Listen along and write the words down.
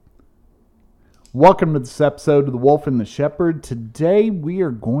Welcome to this episode of The Wolf and the Shepherd. Today we are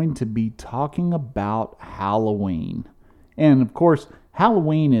going to be talking about Halloween. And of course,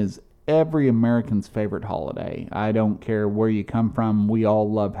 Halloween is every American's favorite holiday. I don't care where you come from, we all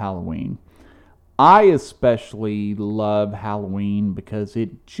love Halloween. I especially love Halloween because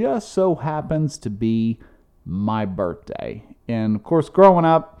it just so happens to be my birthday. And of course, growing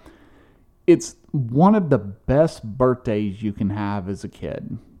up, it's one of the best birthdays you can have as a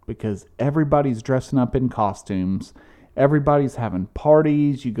kid, because everybody's dressing up in costumes. Everybody's having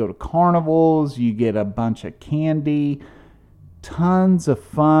parties. You go to carnivals. You get a bunch of candy. Tons of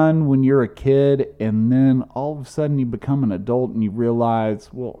fun when you're a kid. And then all of a sudden you become an adult and you realize,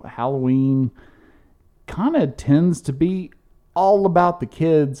 well, Halloween kind of tends to be all about the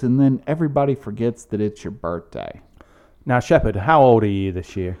kids. And then everybody forgets that it's your birthday. Now, Shepherd, how old are you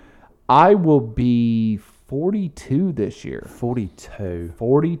this year? I will be 42 this year. 42.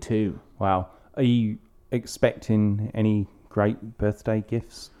 42. Wow. Are you expecting any great birthday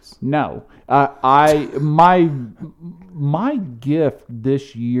gifts? No. My gift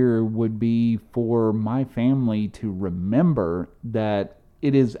this year would be for my family to remember that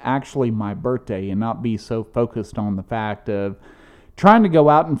it is actually my birthday and not be so focused on the fact of trying to go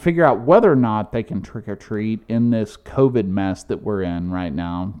out and figure out whether or not they can trick or treat in this COVID mess that we're in right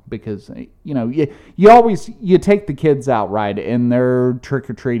now. Because, you take the kids out, right, and they're trick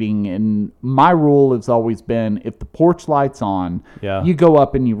or treating. And my rule has always been, if the porch light's on, you go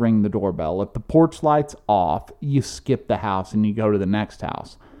up and you ring the doorbell. If the porch light's off, you skip the house and you go to the next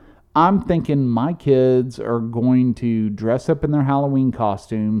house. I'm thinking my kids are going to dress up in their Halloween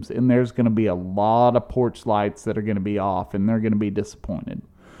costumes, and there's going to be a lot of porch lights that are going to be off, and they're going to be disappointed.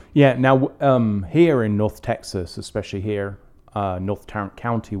 Yeah, now here in North Texas, especially here, North Tarrant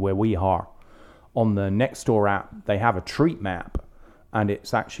County, where we are, on the Nextdoor app, they have a treat map, and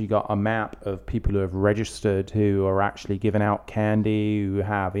it's actually got a map of people who have registered, who are actually giving out candy, who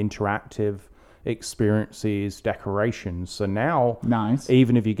have interactive experiences, decorations. So now, nice.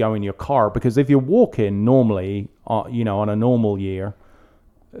 Even if you go in your car, because if you're walking normally, on a normal year,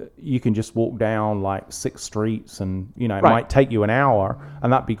 you can just walk down like 6 streets and, it might take you an hour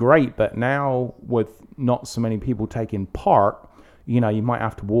and that'd be great. But now with not so many people taking part, you might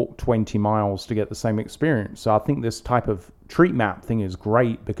have to walk 20 miles to get the same experience. So I think this type of treat map thing is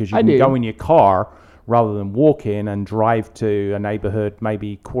great because you can go in your car rather than walk in and drive to a neighborhood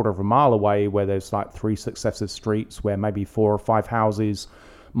maybe quarter of a mile away where there's like 3 successive streets where maybe 4 or 5 houses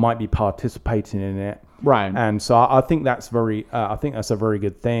might be participating in it. Right. And so I think that's a very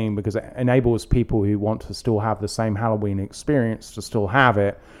good thing because it enables people who want to still have the same Halloween experience to still have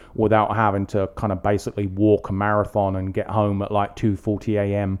it without having to kind of basically walk a marathon and get home at like 2:40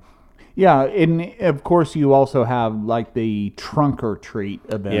 a.m. Yeah, and of course you also have like the trunk or treat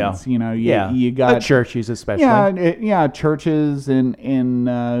events. Yeah. You got at churches especially. Yeah, churches and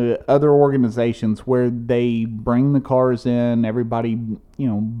other organizations where they bring the cars in. Everybody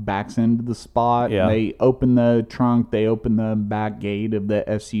backs into the spot. Yeah. They open the trunk. They open the back gate of the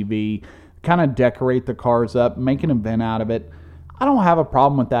SUV. Kind of decorate the cars up, make an event out of it. I don't have a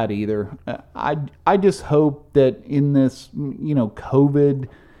problem with that either. I just hope that in this COVID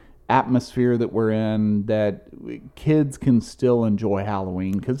atmosphere that we're in, that kids can still enjoy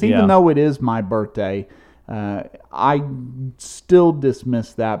Halloween, because even though it is my birthday, I still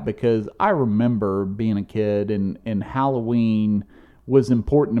dismiss that because I remember being a kid and Halloween was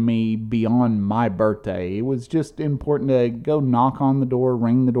important to me beyond my birthday. It was just important to go knock on the door,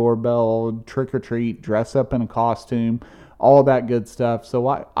 ring the doorbell, trick or treat, dress up in a costume, all that good stuff. So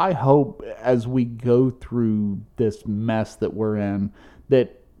I hope as we go through this mess that we're in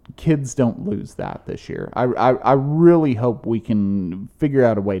that kids don't lose that this year. I really hope we can figure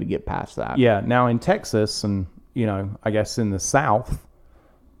out a way to get past that. Yeah. Now in Texas and, I guess in the South,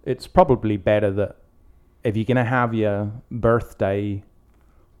 it's probably better that if you're going to have your birthday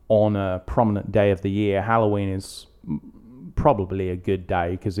on a prominent day of the year, Halloween is probably a good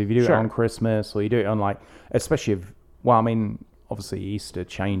day. Because if you do it on Christmas or you do it on especially if, obviously Easter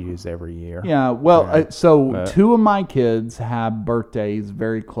changes every year. Yeah, well, so 2 of my kids have birthdays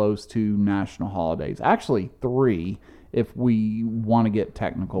very close to national holidays. Actually, 3, if we want to get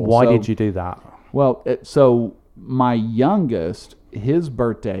technical. Why did you do that? Well, so my youngest, his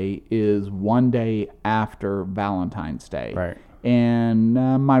birthday is one day after Valentine's Day. Right. And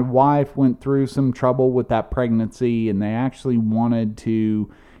my wife went through some trouble with that pregnancy, and they actually wanted to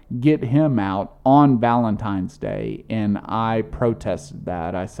get him out on Valentine's Day, and I protested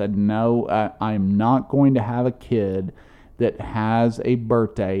that. I said, no, I'm not going to have a kid that has a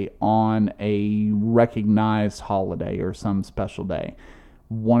birthday on a recognized holiday or some special day.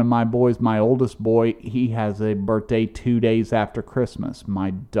 One of my boys, my oldest boy, he has a birthday 2 days after Christmas.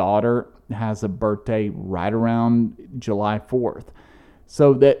 My daughter has a birthday right around July 4th.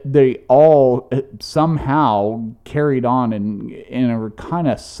 So that they all somehow carried on and are kind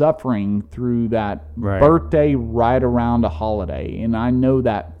of suffering through that birthday right around a holiday. And I know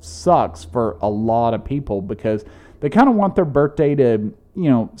that sucks for a lot of people because they kind of want their birthday to,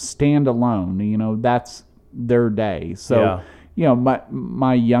 stand alone. That's their day. So,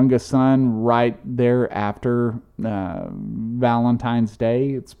 my youngest son right there after Valentine's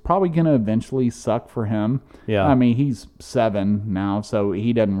Day, it's probably going to eventually suck for him. Yeah. I mean, he's 7 now, so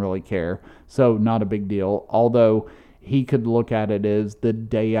he doesn't really care. So not a big deal. Although he could look at it as the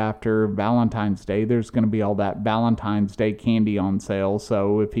day after Valentine's Day, there's going to be all that Valentine's Day candy on sale.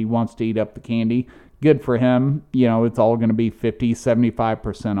 So if he wants to eat up the candy, good for him. It's all going to be 50,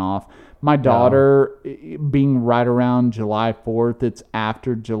 75% off. My daughter, being right around July 4th, it's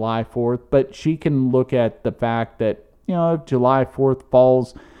after July 4th, but she can look at the fact that, if July 4th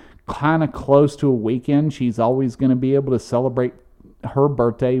falls kind of close to a weekend, she's always going to be able to celebrate her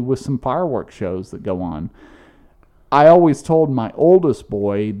birthday with some fireworks shows that go on. I always told my oldest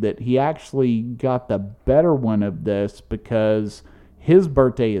boy that he actually got the better one of this because his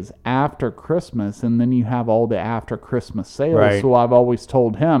birthday is after Christmas, and then you have all the after Christmas sales. Right. So I've always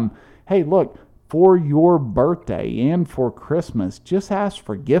told him, hey, look, for your birthday and for Christmas, just ask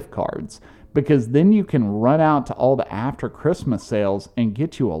for gift cards because then you can run out to all the after Christmas sales and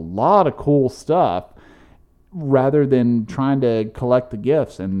get you a lot of cool stuff rather than trying to collect the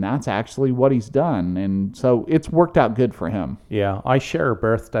gifts. And that's actually what he's done. And so it's worked out good for him. Yeah, I share a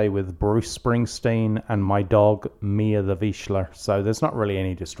birthday with Bruce Springsteen and my dog, Mia the Vizsla. So there's not really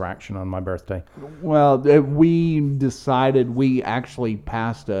any distraction on my birthday. Well, we decided we actually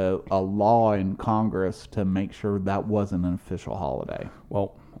passed a law in Congress to make sure that wasn't an official holiday.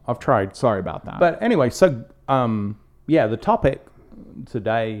 Well, I've tried. Sorry about that. But anyway, so, the topic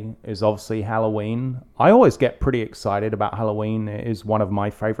today is obviously Halloween. I always get pretty excited about Halloween. It is one of my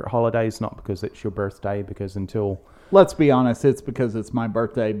favorite holidays, not because it's your birthday, because until... Let's be honest, it's because it's my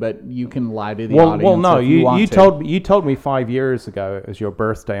birthday, but you can lie to the audience. Well, no, if you told me 5 years ago it was your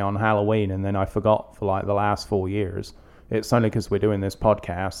birthday on Halloween, and then I forgot for like the last 4 years. It's only because we're doing this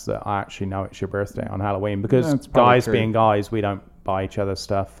podcast that I actually know it's your birthday on Halloween, because guys being guys, we don't buy each other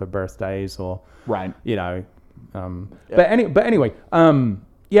stuff for birthdays or, right. But anyway,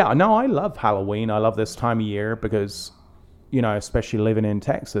 I love Halloween. I love this time of year because, especially living in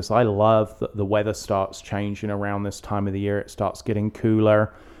Texas, I love that the weather starts changing around this time of the year. It starts getting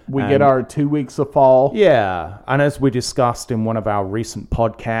cooler. We get our 2 weeks of fall. Yeah. And as we discussed in one of our recent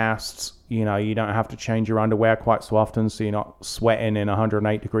podcasts, you don't have to change your underwear quite so often, so you're not sweating in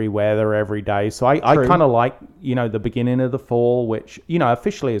 108-degree weather every day. So I kind of like, the beginning of the fall, which,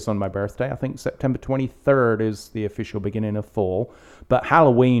 officially is on my birthday. I think September 23rd is the official beginning of fall. But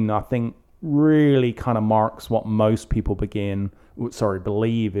Halloween, I think, really kind of marks what most people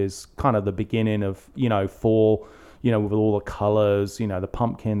believe is kind of the beginning of, fall, with all the colors, the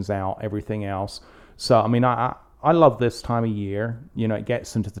pumpkins out, everything else. So, I mean, I love this time of year. It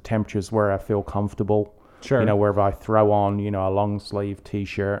gets into the temperatures where I feel comfortable. Sure. Where if I throw on, a long sleeve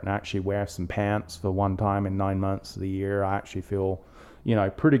t-shirt and actually wear some pants for one time in 9 months of the year, I actually feel,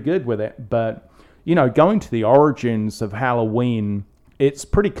 pretty good with it. But, going to the origins of Halloween, it's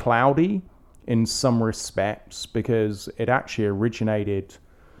pretty cloudy in some respects because it actually originated,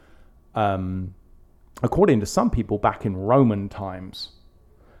 according to some people, back in Roman times.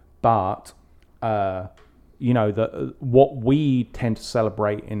 But, what we tend to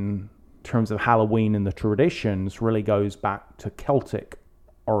celebrate in terms of Halloween and the traditions really goes back to Celtic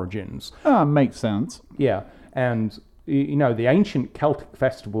origins. Makes sense. Yeah. And, the ancient Celtic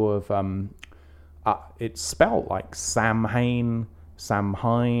festival of, it's spelled like Samhain.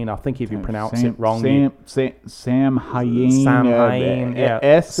 I think if you pronounce it wrong. Samhain. Yeah.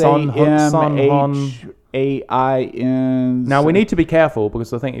 S-A-M-H-A-I-N. Now, we need to be careful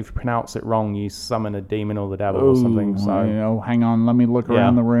because I think if you pronounce it wrong, you summon a demon or the devil or something. So, hang on. Let me look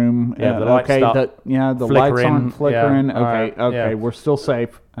around the room. Yeah, the lights the lights aren't flickering. Yeah. Okay, we're still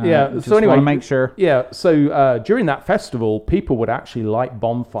safe. So anyway, want to make sure. Yeah, so during that festival, people would actually light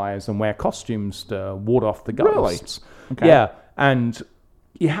bonfires and wear costumes to ward off the ghosts. Really? Okay. Yeah, and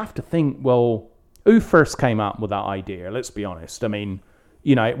you have to think, well, who first came up with that idea? Let's be honest. I mean,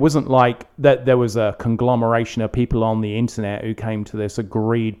 it wasn't like that there was a conglomeration of people on the internet who came to this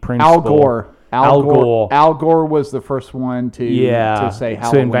agreed principle. Al Gore was the first one to say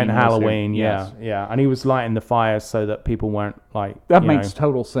Halloween. To invent Halloween, yes. yeah. And he was lighting the fires so that people weren't like... That makes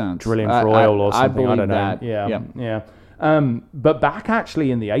total sense. Drilling for oil or something. I believe don't know. that. Yeah. But back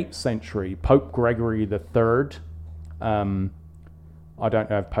actually in the 8th century, Pope Gregory III, I don't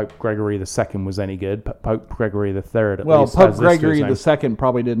know if Pope Gregory II was any good, but Pope Gregory III at least Pope has this to his Gregory name. II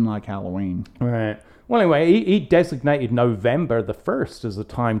probably didn't like Halloween. Right. Well, anyway, he designated November the 1st as a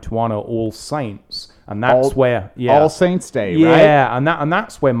time to honor All Saints, and that's where All Saints Day, right? Yeah, and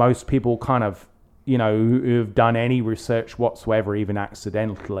that's where most people kind of, who've done any research whatsoever, even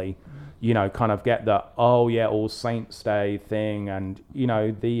accidentally, kind of get the All Saints Day thing, and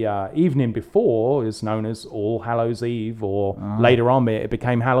the evening before is known as All Hallows Eve, or later on it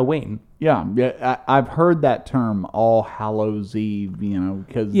became Halloween. Yeah, I've heard that term, All Hallows Eve,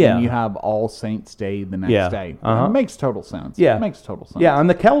 because then you have All Saints Day the next day. It makes total sense. Yeah. It makes total sense. Yeah, and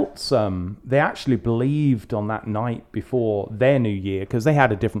the Celts, they actually believed on that night before their New Year, because they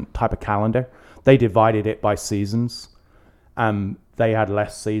had a different type of calendar. They divided it by seasons. They had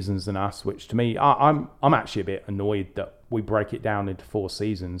less seasons than us, which to me, I'm actually a bit annoyed that we break it down into 4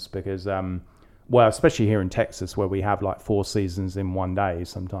 seasons, because especially here in Texas, where we have like 4 seasons in one day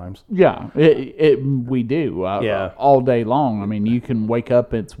sometimes. Yeah, we do. All day long. I mean, you can wake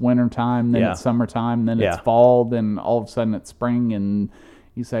up, it's wintertime, then it's summertime, then it's fall, then all of a sudden it's spring, and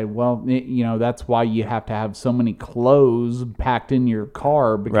you say, well, that's why you have to have so many clothes packed in your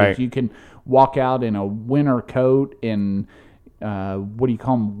car, because you can walk out in a winter coat and what do you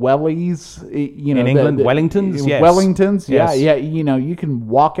call them? Wellies, in England, Wellingtons. Yes. Wellingtons, yes. yeah. You can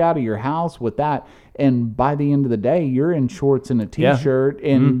walk out of your house with that, and by the end of the day, you're in shorts and a t-shirt,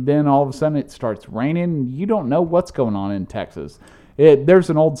 and then all of a sudden it starts raining. You don't know what's going on in Texas. There's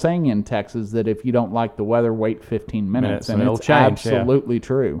an old saying in Texas that if you don't like the weather, wait 15 minutes, and it'll it's change. Absolutely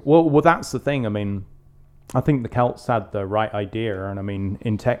true. Well, that's the thing. I mean, I think the Celts had the right idea, and I mean,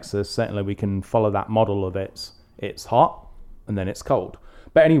 in Texas, certainly we can follow that model of it's hot and then it's cold.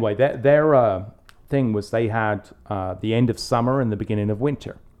 But anyway, their thing was they had the end of summer and the beginning of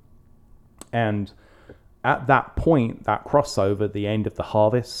winter. And at that point, that crossover, the end of the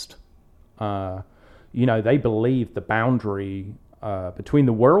harvest, they believed the boundary between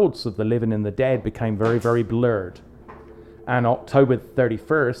the worlds of the living and the dead became very, very blurred. And October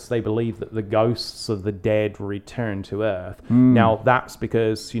 31st, they believe that the ghosts of the dead return to Earth. Now, that's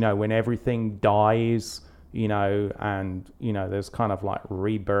because, when everything dies, and, there's kind of like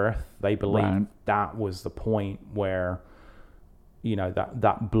rebirth, they believe that was the point where,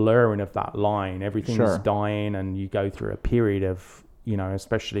 that blurring of that line, everything's dying, and you go through a period of,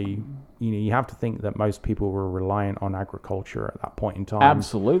 especially, you have to think that most people were reliant on agriculture at that point in time.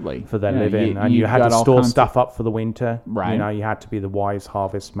 Absolutely. For their living. And you had to store stuff up for the winter. Right. You had to be the wise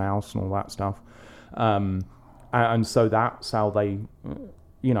harvest mouse and all that stuff. And so that's how they,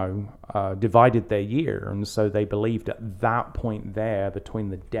 divided their year. And so they believed at that point there, between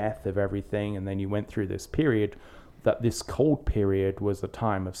the death of everything, and then you went through this period, that this cold period was a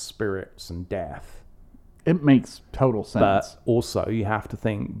time of spirits and death. It makes total sense. But also, you have to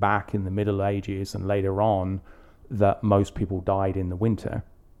think back in the Middle Ages and later on that most people died in the winter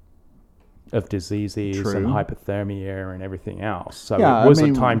of diseases and hypothermia and everything else. So it was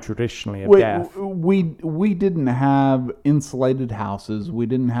a time traditionally of death. We didn't have insulated houses. We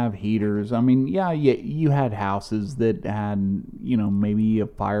didn't have heaters. I mean, you had houses that had, maybe a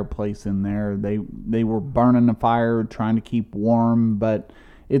fireplace in there. They were burning a fire, trying to keep warm, but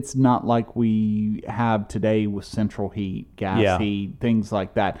it's not like we have today with central heat, gas heat, things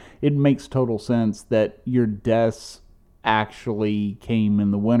like that. It makes total sense that your deaths actually came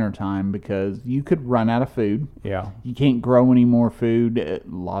in the wintertime because you could run out of food. Yeah. You can't grow any more food.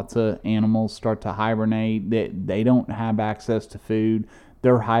 Lots of animals start to hibernate. They don't have access to food.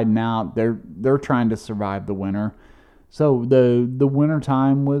 They're hiding out. They're trying to survive the winter. So the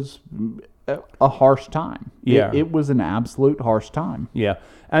wintertime was a harsh time. Yeah. It was an absolute harsh time. Yeah.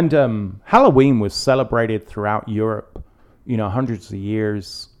 And Halloween was celebrated throughout Europe, hundreds of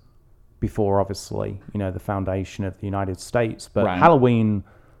years before, obviously, the foundation of the United States. But Halloween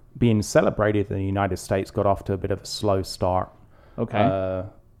being celebrated in the United States got off to a bit of a slow start. Okay.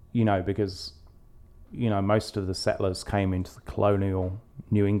 Because, most of the settlers came into the colonial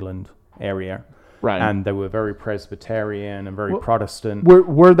New England area. Right. And they were very Presbyterian and very Protestant.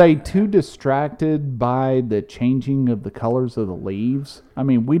 Were they too distracted by the changing of the colors of the leaves? I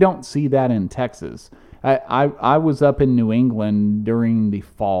mean, we don't see that in Texas. I was up in New England during the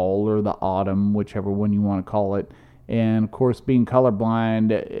fall or the autumn, whichever one you want to call it. And, of course, being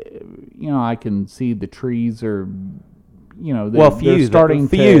colorblind, I can see the trees are, they're starting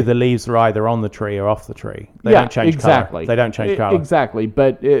for you, the leaves are either on the tree or off the tree. They don't change exactly. color. They don't change color. Exactly.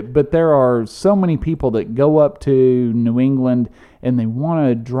 But there are so many people that go up to New England and they want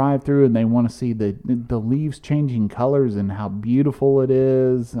to drive through and they want to see the leaves changing colors and how beautiful it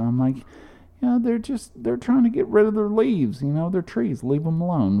is. And I'm like, they're trying to get rid of their leaves. Their trees. Leave them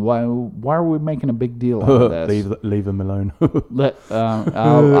alone. Why are we making a big deal out of this? leave them alone. That's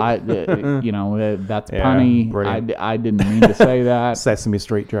punny. I didn't mean to say that. Sesame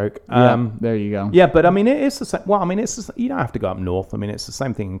Street joke. There you go. Yeah, but I mean, it's the same. Well, I mean, you don't have to go up north. I mean, it's the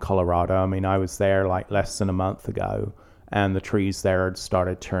same thing in Colorado. I mean, I was there like less than a month ago, and the trees there had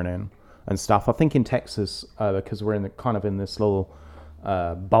started turning and stuff. I think in Texas, because we're in this little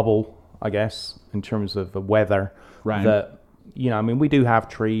bubble, I guess, in terms of the weather. Right. That, I mean, we do have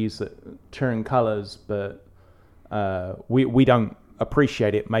trees that turn colors, but we don't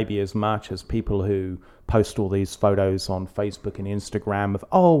appreciate it maybe as much as people who post all these photos on Facebook and Instagram of,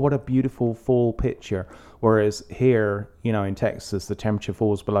 oh, what a beautiful fall picture. Whereas here, in Texas, the temperature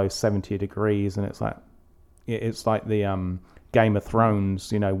falls below 70 degrees, and it's like the Game of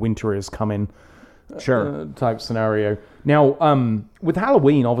Thrones, winter is coming. Sure. Type scenario. Now, with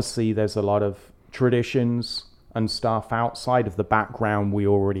Halloween, obviously, there's a lot of traditions and stuff outside of the background we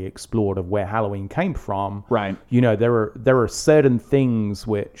already explored of where Halloween came from. Right. There are certain things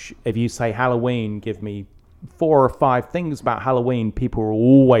which, if you say Halloween, give me 4 or 5 things about Halloween, people are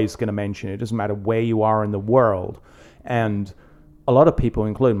always going to mention it. It doesn't matter where you are in the world. And a lot of people,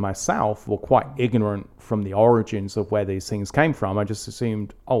 including myself, were quite ignorant from the origins of where these things came from. I just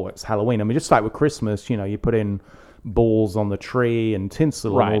assumed, oh, it's Halloween. I mean, just like with Christmas, you put in balls on the tree and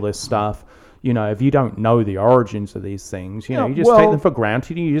tinsel and all this stuff. If you don't know the origins of these things, you just take them for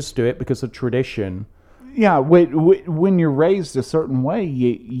granted. You just do it because of tradition. Yeah, when you're raised a certain way,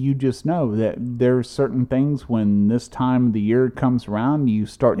 you just know that there's certain things when this time of the year comes around, you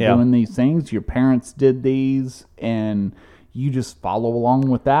start doing these things. Your parents did these, and you just follow along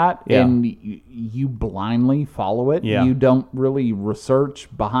with that, and you blindly follow it. You don't really research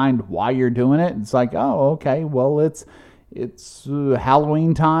behind why you're doing it. It's like, oh, okay, well, it's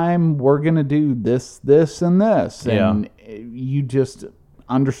Halloween time. We're gonna do this, and this, and you just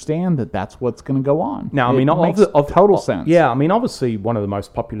understand that that's what's going to go on. Now, I mean, it makes total sense. Yeah, I mean, obviously, one of the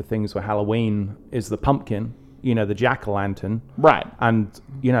most popular things for Halloween is the pumpkin. The jack-o'-lantern. Right. And,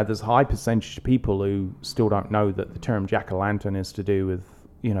 there's a high percentage of people who still don't know that the term jack-o'-lantern is to do with,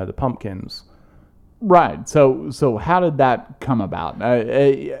 the pumpkins. Right. So how did that come about?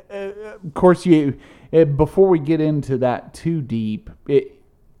 Of course, before we get into that too deep,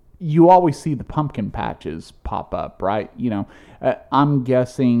 you always see the pumpkin patches pop up, right? I'm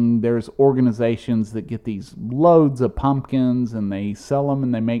guessing there's organizations that get these loads of pumpkins and they sell them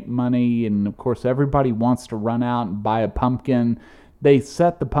and they make money. And of course, everybody wants to run out and buy a pumpkin. They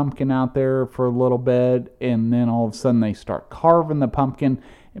set the pumpkin out there for a little bit, and then all of a sudden they start carving the pumpkin.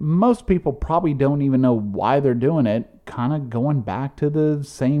 Most people probably don't even know why they're doing it, kind of going back to the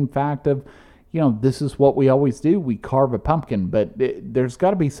same fact of, this is what we always do. We carve a pumpkin, but there's got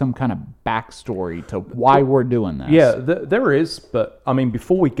to be some kind of backstory to why we're doing this. Yeah, there is, but I mean,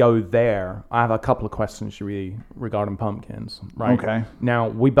 before we go there, I have a couple of questions regarding pumpkins. Right? Okay. Now,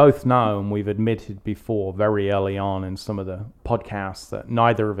 we both know, and we've admitted before very early on in some of the podcasts, that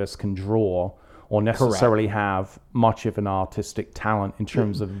neither of us can draw or necessarily have much of an artistic talent in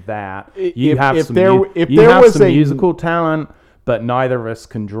terms of that. You have some musical talent, but neither of us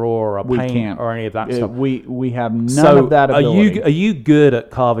can draw or paint or any of that stuff. We have none of that ability. Are you good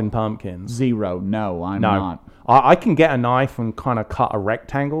at carving pumpkins? Zero. No, I'm not. I can get a knife and kind of cut a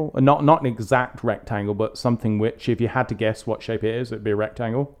rectangle. Not an exact rectangle, but something which, if you had to guess what shape it is, it'd be a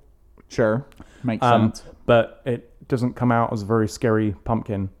rectangle. Sure. Makes sense. But it doesn't come out as a very scary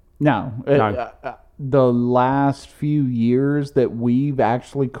pumpkin. No. The last few years that we've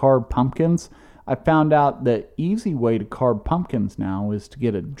actually carved pumpkins, I found out the easy way to carve pumpkins now is to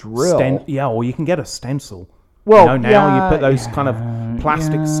get a drill. Or you can get a stencil. Well, you put those kind of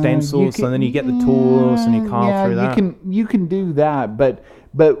plastic stencils, and then you get the tools and you carve through that. You can do that, but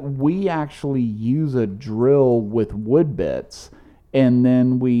we actually use a drill with wood bits, and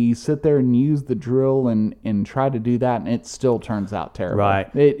then we sit there and use the drill and try to do that, and it still turns out terrible. Right.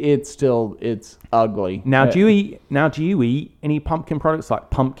 It's ugly. Now, do you eat any pumpkin products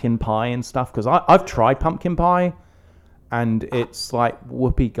like pumpkin pie and stuff? Because I've tried pumpkin pie, and it's like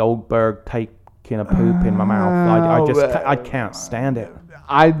Whoopi Goldberg taking a poop in my mouth. I can't stand it.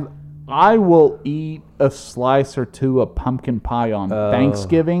 I will eat a slice or two of pumpkin pie on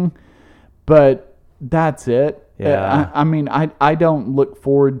Thanksgiving, but that's it. Yeah. I mean, I don't look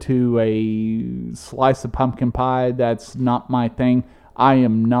forward to a slice of pumpkin pie. That's not my thing. I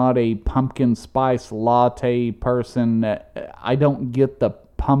am not a pumpkin spice latte person. I don't get the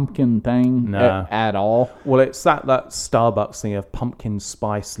pumpkin thing at all. Well, it's that Starbucks thing of pumpkin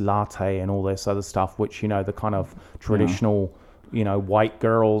spice latte and all this other stuff, which, the kind of traditional, white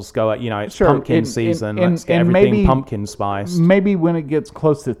girls go at, it's Sure, pumpkin season. Let's get and everything maybe- pumpkin spiced. Maybe when it gets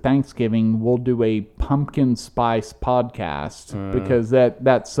close to Thanksgiving, we'll do a pumpkin spice podcast because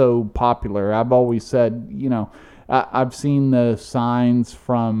that's so popular. I've always said, I've seen the signs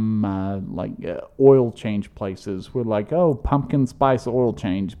from oil change places. We're like, oh, pumpkin spice oil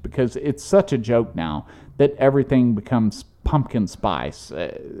change, because it's such a joke now that everything becomes pumpkin spice.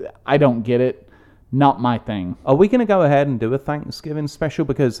 I don't get it. Not my thing. Are we going to go ahead and do a Thanksgiving special?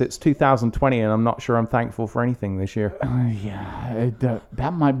 Because it's 2020 and I'm not sure I'm thankful for anything this year.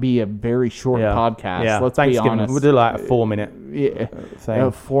 That might be a very short podcast. Yeah, Let's be Thanksgiving. honest. We'll do like a 4-minute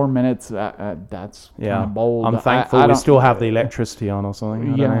thing. 4 minutes, that's kind of bold. I'm thankful I we don't- still have the electricity on or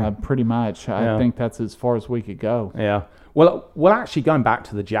something. I don't know. Pretty much. I think that's as far as we could go. Yeah. Well, actually, going back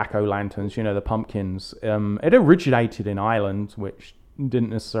to the jack-o'-lanterns, the pumpkins, it originated in Ireland, which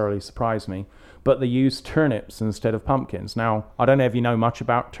didn't necessarily surprise me, but they used turnips instead of pumpkins. Now, I don't know if you know much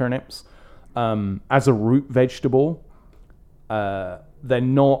about turnips. As a root vegetable, they're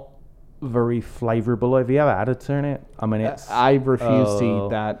not very flavorful. Have you ever had a turnip? I mean, it's... I refuse to eat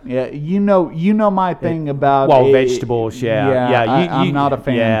that. Yeah, you know my thing about... vegetables, I'm not a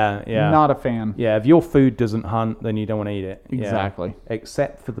fan. Yeah. Not a fan. Yeah, if your food doesn't hunt, then you don't want to eat it. Yeah. Exactly.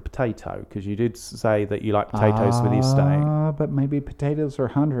 Except for the potato, because you did say that you like potatoes with your steak. But maybe potatoes are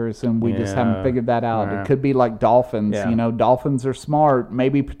hunters, and we just haven't figured that out. Yeah. It could be like dolphins. Yeah. Dolphins are smart.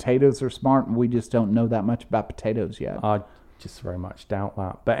 Maybe potatoes are smart, and we just don't know that much about potatoes yet. I just very much doubt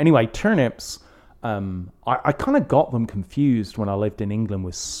that. But anyway, turnips, I kind of got them confused when I lived in England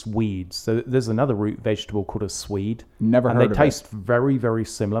with swedes. So there's another root vegetable called a swede. Never heard of it. And they taste very, very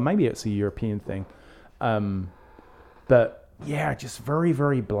similar. Maybe it's a European thing. But yeah, just very,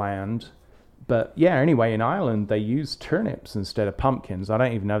 very bland. But yeah, anyway, in Ireland, they used turnips instead of pumpkins. I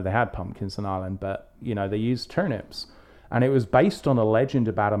don't even know if they had pumpkins in Ireland, but, they used turnips. And it was based on a legend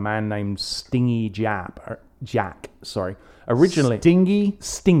about a man named Stingy Jack. Originally,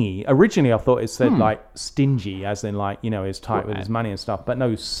 Stingy. Originally, I thought it said like stingy, as in like, he's tight with his money and stuff. But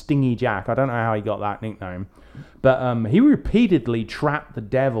no, Stingy Jack. I don't know how he got that nickname. But he repeatedly trapped the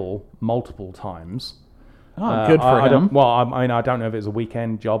devil multiple times. Oh, good for him. I don't know if it was a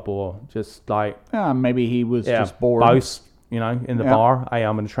weekend job or just like... maybe he was just bored. Boast, in the bar. Hey,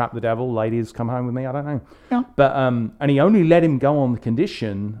 I'm going to trap the devil. Ladies, come home with me. I don't know. Yeah. But, and he only let him go on the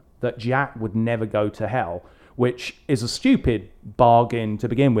condition that Jack would never go to hell, which is a stupid bargain to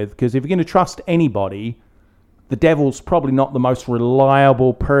begin with, because if you're going to trust anybody, the devil's probably not the most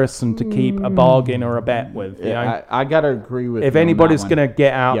reliable person to keep a bargain or a bet with. I got to agree with you. If anybody's going to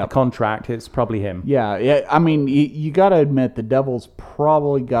get out the contract, it's probably him. Yeah. I mean, you got to admit the devil's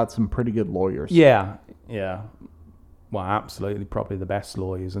probably got some pretty good lawyers. Yeah. Well, absolutely, probably the best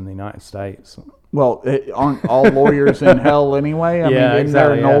lawyers in the United States. Well, aren't all lawyers in hell anyway? I mean, isn't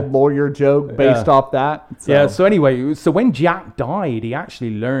there an old lawyer joke based off that? So. Yeah, so anyway, when Jack died, he actually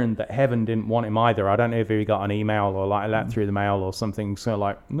learned that heaven didn't want him either. I don't know if he got an email or like that through the mail or something. So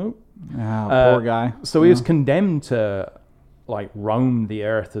nope. Poor guy. So he was condemned to like roam the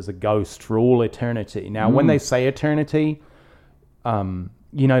earth as a ghost for all eternity. Now, when they say eternity,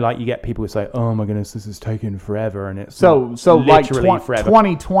 like you get people who say, "Oh my goodness, this is taking forever," and it's so like forever.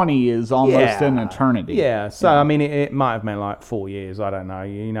 2020 is almost an eternity. Yeah. So I mean, it might have been like 4 years. I don't know.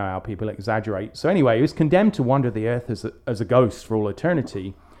 You know how people exaggerate. So anyway, he was condemned to wander the earth as a ghost for all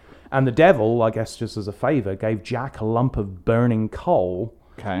eternity, and the devil, I guess, just as a favor, gave Jack a lump of burning coal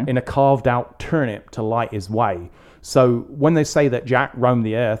in a carved out turnip to light his way. So when they say that Jack roamed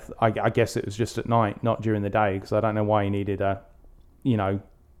the earth, I guess it was just at night, not during the day, because I don't know why he needed a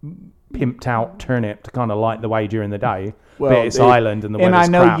pimped out turnip to kind of light the way during the day. Well, but it's Ireland and the weather's crap.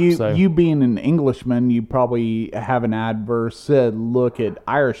 And I know crap, you being an Englishman, you probably have an adverse look at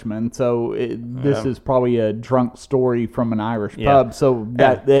Irishmen. So this is probably a drunk story from an Irish pub. So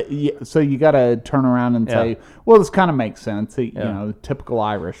so you got to turn around and say, well, this kind of makes sense. Typical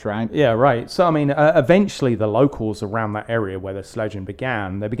Irish, right? Yeah, right. So I mean, eventually the locals around that area where the sledging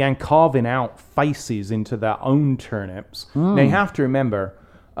began, they began carving out faces into their own turnips. Now you have to remember.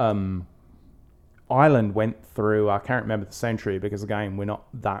 Ireland went through, I can't remember the century because, again, we're not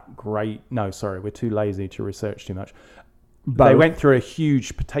that great. No, sorry, we're too lazy to research too much. They went through a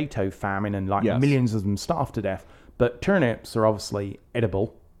huge potato famine and millions of them starved to death. But turnips are obviously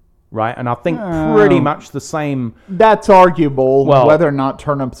edible. right? And I think pretty much the same. That's arguable, Well, whether or not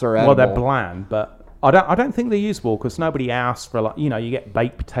turnips are edible. Well, they're bland, but I don't think they're usable because nobody asked for, like, you know, you get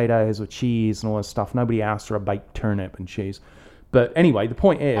baked potatoes with cheese and all this stuff. Nobody asked for a baked turnip and cheese. But anyway, the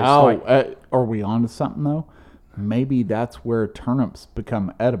point is, are we on to something though? Maybe that's where turnips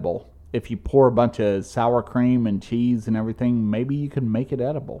become edible. If you pour a bunch of sour cream and cheese and everything, maybe you can make it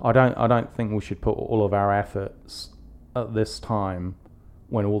edible. I don't think we should put all of our efforts at this time,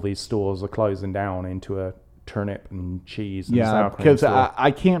 when all these stores are closing down, into a turnip and cheese and sour cream because store.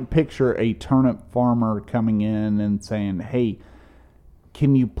 I can't picture a turnip farmer coming in and saying, "Hey,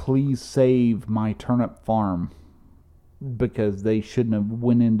 can you please save my turnip farm?" Because they shouldn't have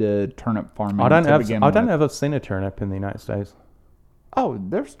went into turnip farming. I don't ever seen a turnip in the United States. Oh,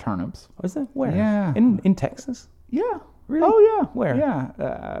 there's turnips. Is there? Where? Yeah. In Texas? Yeah. Really? Oh, yeah. Where?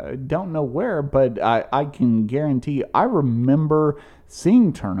 Yeah. Don't know where, but I can guarantee. I remember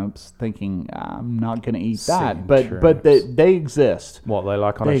seeing turnips, thinking I'm not going to eat that, but they exist. What, they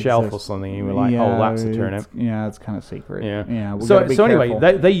like on a shelf or something? You were like, oh, that's a turnip. It's kind of secret. Yeah. We So careful.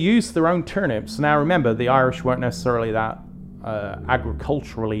 anyway, they used their own turnips. Now remember, the Irish weren't necessarily that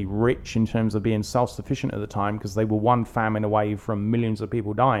agriculturally rich in terms of being self-sufficient at the time, because they were one famine away from millions of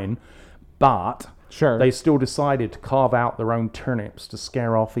people dying, but sure, they still decided to carve out their own turnips to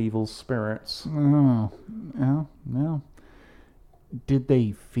scare off evil spirits. Oh, no. Did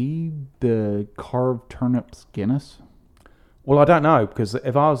they feed the carved turnips Guinness? Well, I don't know, because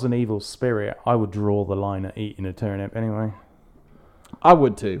if I was an evil spirit, I would draw the line at eating a turnip anyway. I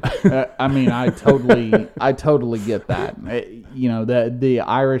would too. I mean, I totally get that. You know, the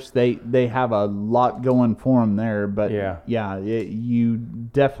Irish, they have a lot going for them there, but you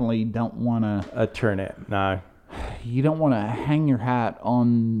definitely don't want a turnip. No, you don't want to hang your hat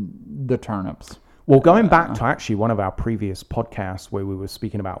on the turnips. Well, going back to actually one of our previous podcasts where we were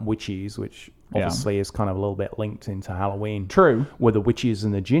speaking about witches, which obviously is kind of a little bit linked into Halloween. True. With the witches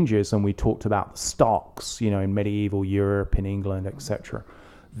and the gingers, and we talked about the stocks, you know, in medieval Europe, in England, etc.,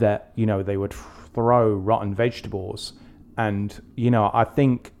 that, you know, they would throw rotten vegetables. And, you know, I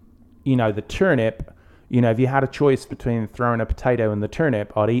think, you know, the turnip, you know, if you had a choice between throwing a potato and the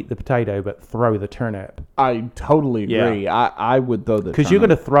turnip, I'd eat the potato but throw the turnip. I totally agree. Yeah. I would throw the turnip. Because you're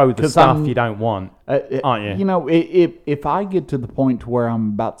going to throw the stuff you don't want, aren't you? You know, if I get to the point to where I'm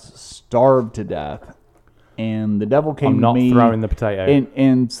about to starve to death, and the devil came to me, I'm not throwing the potato,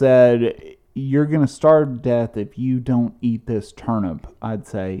 and said, "You're going to starve to death if you don't eat this turnip," I'd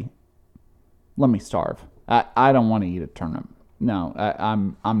say, "Let me starve. I don't want to eat a turnip. No,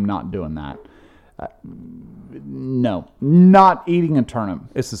 I'm not doing that." No, not eating a turnip.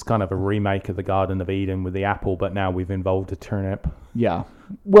 This is kind of a remake of the Garden of Eden with the apple, but now we've involved a turnip. Yeah.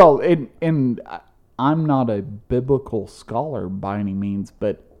 Well, and I'm not a biblical scholar by any means,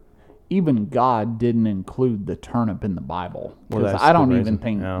 but even God didn't include the turnip in the Bible. Because I don't even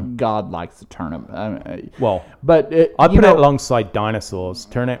think God likes the turnip. But I put it alongside dinosaurs.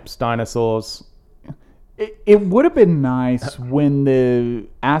 Turnips, dinosaurs. It would have been nice when the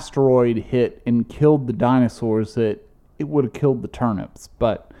asteroid hit and killed the dinosaurs that it would have killed the turnips,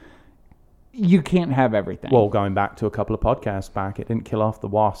 but you can't have everything. Well, going back to a couple of podcasts back, it didn't kill off the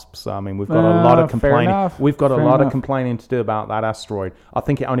wasps. I mean, we've got a lot of complaining. We've got a lot of complaining to do about that asteroid. I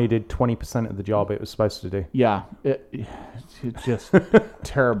think it only did 20% of the job it was supposed to do. Yeah, it's just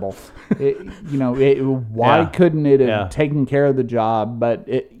terrible. Why couldn't it have taken care of the job? But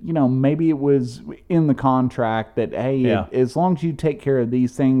maybe it was in the contract that as long as you take care of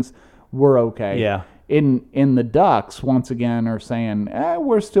these things, we're okay. Yeah. In the ducks, once again, are saying,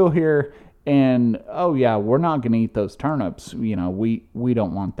 we're still here. And we're not going to eat those turnips. We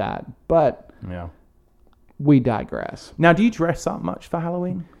don't want that. But we digress. Now, do you dress up much for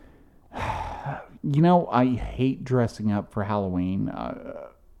Halloween? I hate dressing up for Halloween.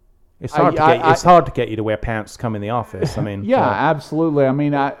 It's hard to get you to wear pants to come in the office. I mean, absolutely. I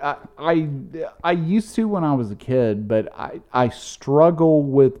mean, I used to when I was a kid, but I struggle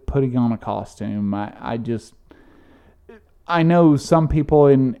with putting on a costume. I know some people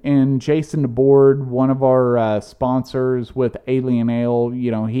in Jason DeBoard, one of our sponsors with Alien Ale,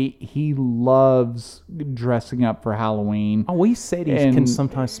 he loves dressing up for Halloween. Oh, he said he can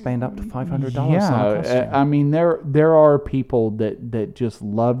sometimes spend up to $500 on a costume. I mean, there are people that just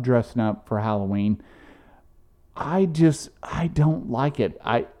love dressing up for Halloween. I don't like it.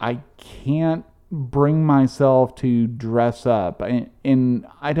 I can't bring myself to dress up, and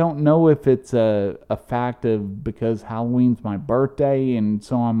I don't know if it's a fact of because Halloween's my birthday, and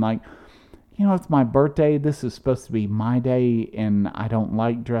so I'm like, it's my birthday, this is supposed to be my day, and I don't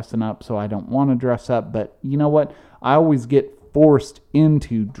like dressing up, so I don't want to dress up. But you know what, I always get forced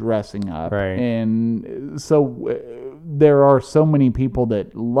into dressing up. Right. And so there are so many people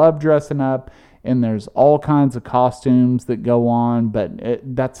that love dressing up, and there's all kinds of costumes that go on, but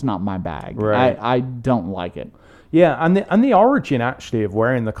that's not my bag. Right. I don't like it. Yeah, and the origin actually of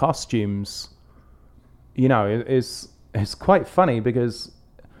wearing the costumes, is quite funny because,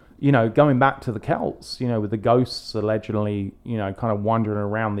 going back to the Celts, with the ghosts allegedly, kind of wandering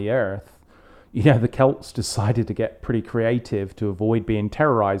around the earth, the Celts decided to get pretty creative to avoid being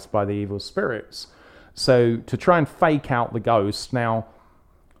terrorized by the evil spirits. So to try and fake out the ghosts, now,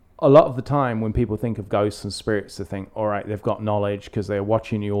 a lot of the time when people think of ghosts and spirits, they think, all right, they've got knowledge because they're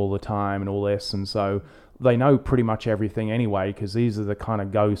watching you all the time and all this, and so they know pretty much everything anyway, because these are the kind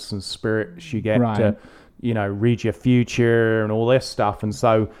of ghosts and spirits you get to, read your future and all this stuff. And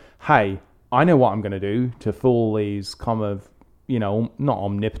so, hey, I know what I'm going to do to fool these kind of, not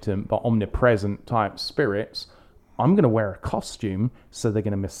omnipotent, but omnipresent type spirits. I'm going to wear a costume, so they're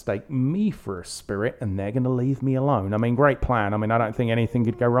going to mistake me for a spirit, and they're going to leave me alone. I mean, great plan. I mean, I don't think anything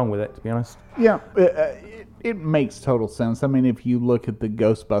could go wrong with it, to be honest. Yeah, it makes total sense. I mean, if you look at the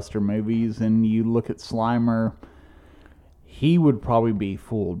Ghostbuster movies and you look at Slimer, he would probably be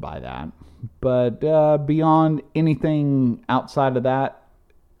fooled by that. But beyond anything outside of that,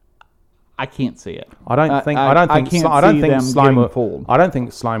 I can't see it. I don't think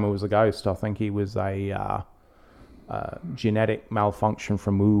Slimer was a ghost. I think he was a genetic malfunction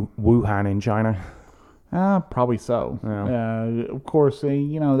from Wuhan in China. Probably so. Yeah. Of course,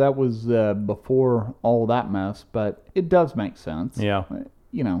 that was before all that mess, but it does make sense. Yeah.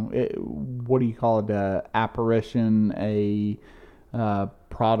 What do you call it? Apparition, a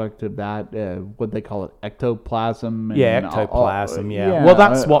product of that, what they call it, ectoplasm. Ectoplasm, Well,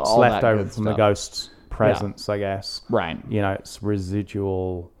 that's what's left over from the ghost's presence, I guess. Right. It's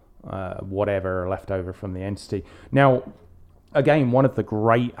residual, whatever left over from the entity. Now, again, one of the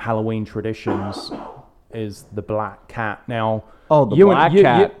great Halloween traditions is the black cat. Now, the black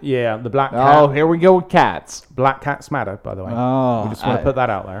cat. The black cat. Oh, here we go with cats. Black cats matter, by the way. Oh, we just want to put that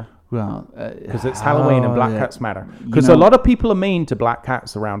out there. Well, because it's Halloween and black cats matter. Because a lot of people are mean to black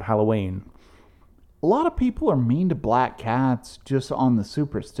cats around Halloween. A lot of people are mean to black cats just on the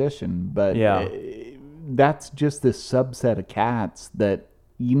superstition, but that's just this subset of cats that,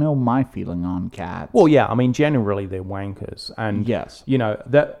 my feeling on cats. Well, yeah, I mean, generally they're wankers. And, yes.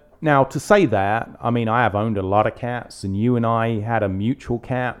 that. Now, to say that, I mean, I have owned a lot of cats, and you and I had a mutual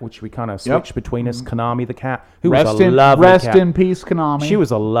cat, which we kind of switched between us, Konami the cat, who was a lovely cat. Rest in peace, Konami. She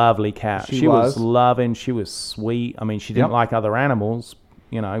was a lovely cat. She was loving. She was sweet. I mean, she didn't like other animals,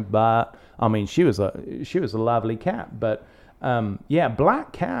 but, I mean, she was a lovely cat. But,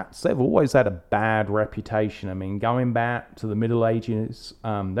 black cats, they've always had a bad reputation. I mean, going back to the Middle Ages,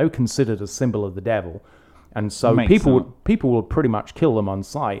 they were considered a symbol of the devil. And so people would pretty much kill them on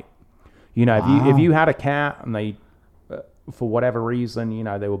sight. If you had a cat and they, for whatever reason,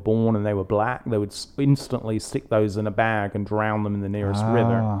 they were born and they were black, they would instantly stick those in a bag and drown them in the nearest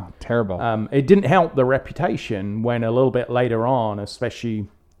river. Terrible. It didn't help the reputation when a little bit later on, especially,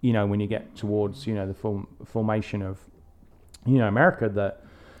 when you get towards, the formation of, America, that,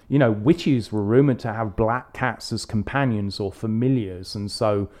 witches were rumored to have black cats as companions or familiars. And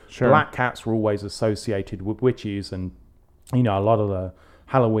so black cats were always associated with witches. And, a lot of the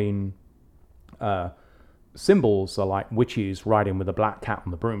Halloween symbols are like witches riding with a black cat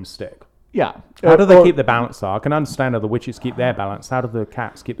on the broomstick. Yeah. How do they keep the balance? I can understand how the witches keep their balance. How do the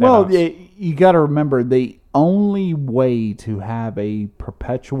cats keep their balance? Well, you got to remember, the only way to have a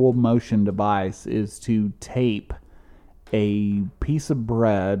perpetual motion device is to tape a piece of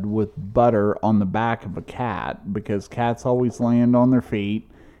bread with butter on the back of a cat, because cats always land on their feet,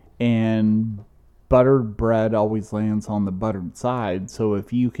 and buttered bread always lands on the buttered side. So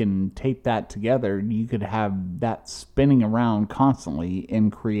if you can tape that together, you could have that spinning around constantly and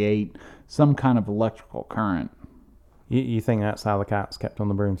create some kind of electrical current. You think that's how the cat's kept on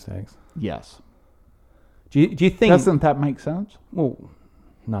the broomsticks? Yes. Do you think... Doesn't that make sense? Well,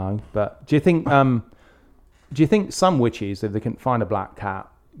 no, but do you think some witches, if they couldn't find a black cat,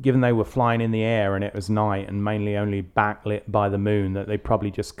 given they were flying in the air and it was night and mainly only backlit by the moon, that they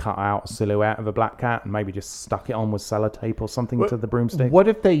probably just cut out a silhouette of a black cat and maybe just stuck it on with sellotape or something to the broomstick? What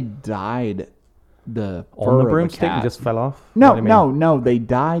if they dyed the fur on the of broomstick cat? and just fell off? No, they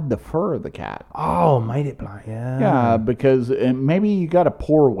dyed the fur of the cat. Oh, made it black, yeah. Yeah, because maybe you got a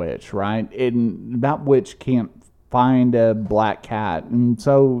poor witch, right? And that witch can't find a black cat, and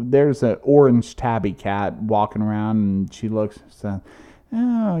so there's an orange tabby cat walking around, and she looks and says,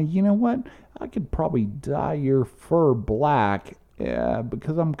 "Oh, you know what? I could probably dye your fur black, Yeah,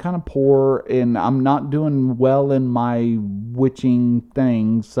 because I'm kind of poor and I'm not doing well in my witching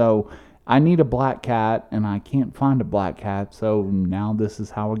thing, so I need a black cat, and I can't find a black cat, so now this is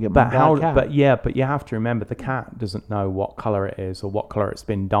how I get my black cat. But you have to remember the cat doesn't know what color it is or what color it's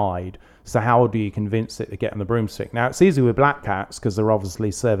been dyed. So how do you convince it to get on the broomstick? Now it's easy with black cats because they're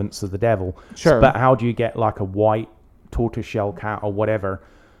obviously servants of the devil. Sure. But how do you get like a white tortoiseshell cat or whatever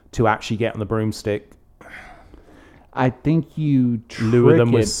to actually get on the broomstick? I think you Lure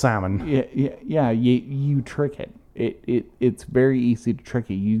them with salmon. Yeah, you trick it. It's very easy to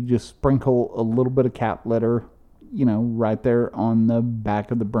trick it. You just sprinkle a little bit of cat litter, right there on the back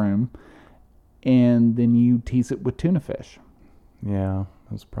of the broom, and then you tease it with tuna fish. Yeah,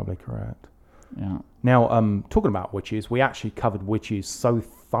 that's probably correct. Yeah. Now, talking about witches, we actually covered witches so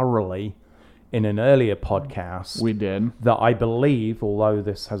thoroughly in an earlier podcast. We did. That I believe, although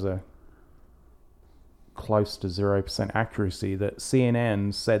this has a close to 0% accuracy, that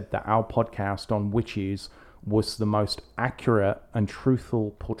CNN said that our podcast on witches was the most accurate and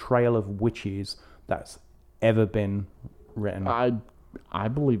truthful portrayal of witches that's ever been written. I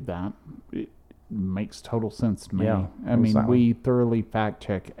believe that. It makes total sense to me. Yeah, I mean, we thoroughly fact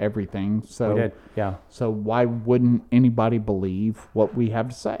check everything. So we did, yeah. So why wouldn't anybody believe what we have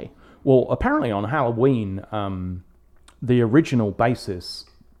to say? Well, apparently on Halloween, the original basis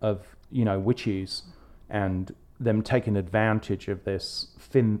of, witches and them taking advantage of this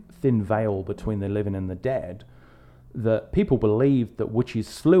thin veil between the living and the dead, that people believed that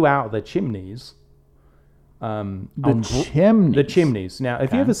witches flew out of their chimneys. The chimneys. Now,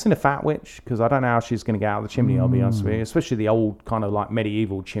 have you ever seen a fat witch? Because I don't know how she's going to get out of the chimney, I'll be honest with you. Especially the old kind of like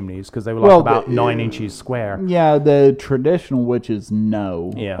medieval chimneys, because they were about 9 inches square. Yeah, the traditional witches,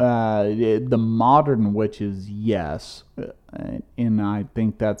 no. Yeah. The modern witches, yes. And I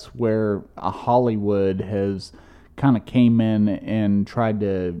think that's where Hollywood has kind of came in and tried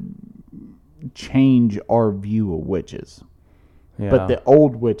to change our view of witches. Yeah. But the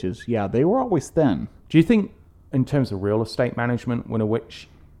old witches, they were always thin. Do you think, in terms of real estate management, when a witch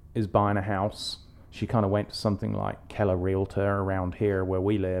is buying a house, she kind of went to something like Keller Realtor around here where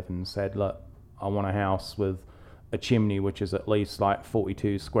we live and said, look, I want a house with a chimney which is at least like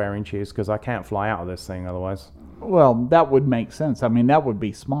 42 square inches because I can't fly out of this thing otherwise? Well, that would make sense. I mean, that would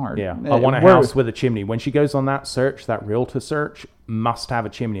be smart. Yeah, I want a house with a chimney. When she goes on that search, that realtor search, must have a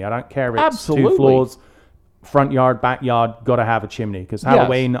chimney. I don't care if it's 2 floors, front yard, backyard, got to have a chimney. Because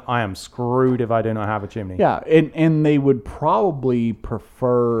Halloween, I am screwed if I do not have a chimney. Yeah, and they would probably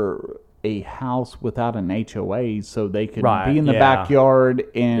prefer a house without an HOA so they could be in the backyard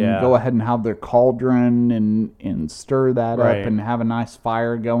and go ahead and have their cauldron and stir that up and have a nice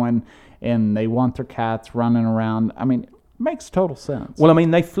fire going. And they want their cats running around. I mean, it makes total sense. Well, I mean,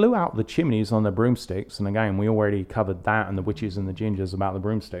 they flew out the chimneys on the broomsticks. And again, we already covered that and the witches and the gingers about the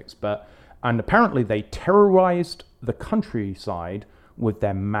broomsticks. And apparently they terrorized the countryside with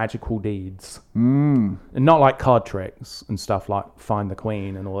their magical deeds. And not like card tricks and stuff like Find the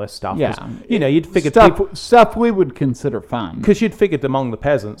Queen and all this stuff. Yeah. You'd figure stuff we would consider fun. Because you'd figured among the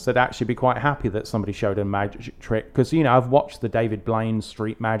peasants they'd actually be quite happy that somebody showed a magic trick. Because, I've watched the David Blaine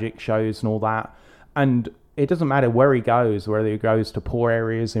street magic shows and all that. And it doesn't matter where he goes, whether he goes to poor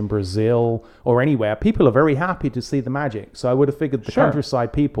areas in Brazil or anywhere. People are very happy to see the magic. So I would have figured the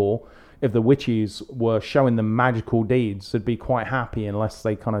countryside people, if the witches were showing them magical deeds, they'd be quite happy unless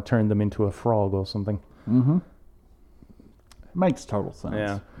they kind of turned them into a frog or something. Mm-hmm. Makes total sense.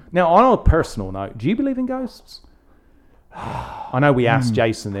 Yeah. Now, on a personal note, do you believe in ghosts? I know we asked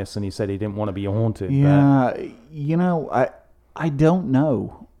Jason this, and he said he didn't want to be haunted. Yeah, I don't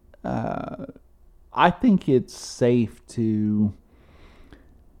know. I think it's safe to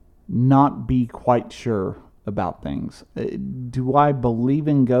not be quite sure about things. Do I believe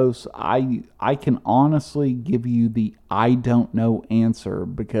in ghosts? I can honestly give you the I don't know answer,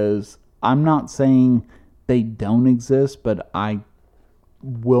 because I'm not saying they don't exist, but I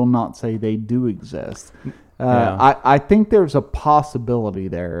will not say they do exist. I think there's a possibility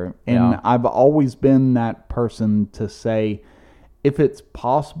there, and I've always been that person to say, if it's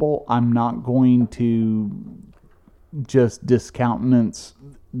possible, I'm not going to just discountenance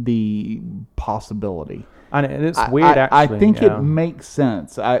the possibility. And it's weird, actually. I think it makes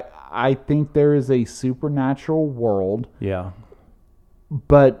sense. I think there is a supernatural world. Yeah.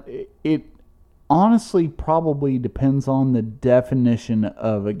 But it honestly probably depends on the definition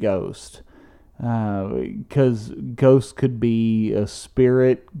of a ghost. Because ghost could be a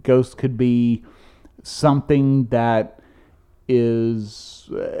spirit. Ghost could be something that has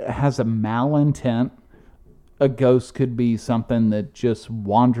a malintent. a ghost could be something that just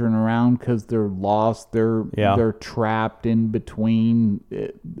wandering around because they're lost. They're trapped in between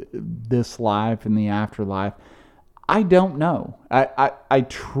this life and the afterlife. I don't know. I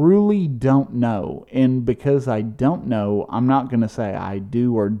truly don't know. And because I don't know, I'm not going to say I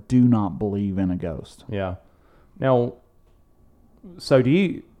do or do not believe in a ghost. Yeah. Now, so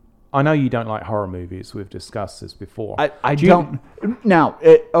I know you don't like horror movies. We've discussed this before. I don't. Now,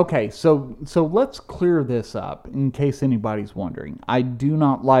 okay, so let's clear this up in case anybody's wondering. I do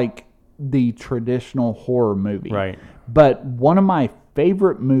not like the traditional horror movie. Right. But one of my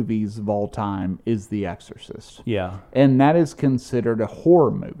favorite movies of all time is The Exorcist. Yeah. And that is considered a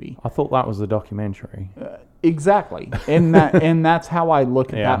horror movie. I thought that was a documentary. Exactly. And that's how I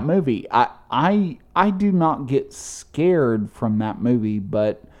look at that movie. I do not get scared from that movie,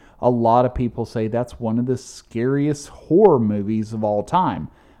 but a lot of people say that's one of the scariest horror movies of all time.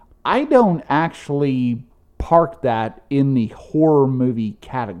 I don't actually park that in the horror movie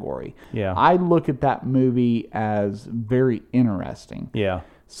category. Yeah. I look at that movie as very interesting. Yeah.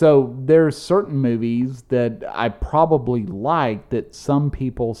 So there's certain movies that I probably like that some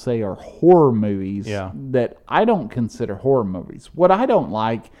people say are horror movies that I don't consider horror movies. What I don't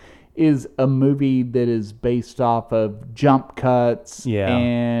like is a movie that is based off of jump cuts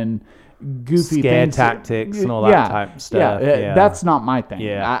and goofy scare things. Tactics and all that type of stuff. Yeah, that's not my thing.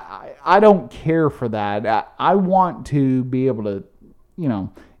 Yeah. I don't care for that. I want to be able to,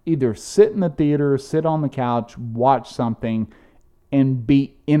 either sit in the theater, sit on the couch, watch something, and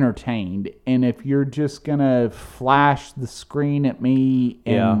be entertained. And if you're just going to flash the screen at me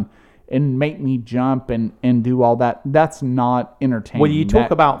and make me jump and do all that, that's not entertaining. When you talk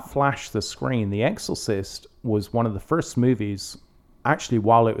about flash the screen, The Exorcist was one of the first movies, actually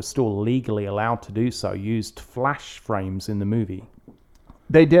while it was still legally allowed to do so, used flash frames in the movie.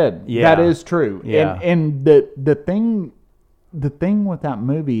 They did. Yeah. That is true. Yeah. And the thing with that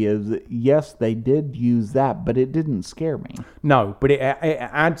movie is that, yes, they did use that, but it didn't scare me. No, but it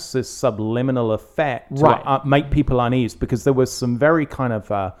adds this subliminal effect to make people uneasy, because there was some very kind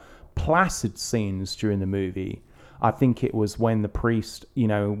of placid scenes during the movie. I think it was when the priest,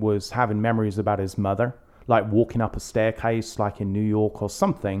 was having memories about his mother, like walking up a staircase, like in New York or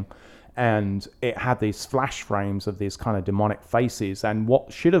something. And it had these flash frames of these kind of demonic faces, and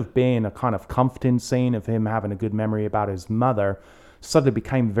what should have been a kind of comforting scene of him having a good memory about his mother suddenly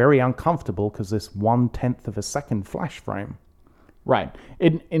became very uncomfortable because this 1/10 of a second flash frame. Right.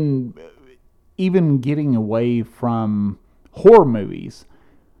 And even getting away from horror movies,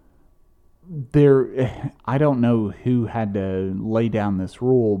 I don't know who had to lay down this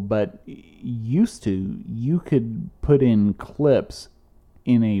rule, but you could put in clips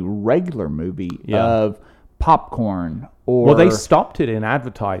in a regular movie of popcorn or... Well, they stopped it in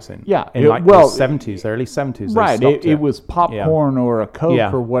advertising. Yeah. In the 70s, early 70s. Right. It was popcorn or a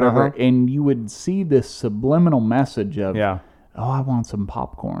Coke or whatever, and you would see this subliminal message of, oh, I want some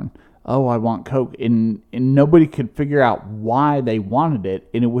popcorn. Oh, I want Coke. And nobody could figure out why they wanted it,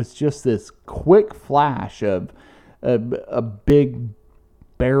 and it was just this quick flash of a big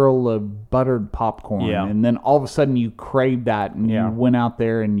barrel of buttered popcorn, and then all of a sudden you craved that, and you went out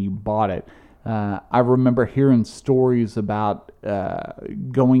there and you bought it. I remember hearing stories about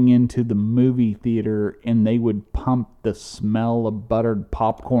going into the movie theater and they would pump the smell of buttered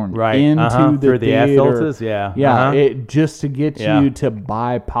popcorn into the through the air theater. filters, just to get you to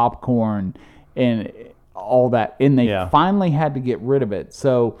buy popcorn and all that. And they finally had to get rid of it.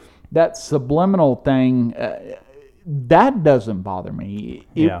 So that subliminal thing, that doesn't bother me.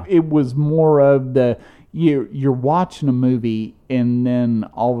 It was more of you're watching a movie and then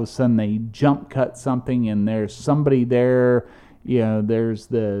all of a sudden they jump cut something and there's somebody there, there's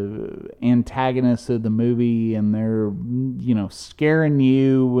the antagonist of the movie and they're, scaring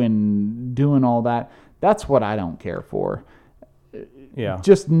you and doing all that. That's what I don't care for. Yeah.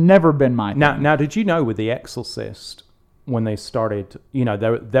 Just never been my thing. Now, did you know with The Exorcist, when they started,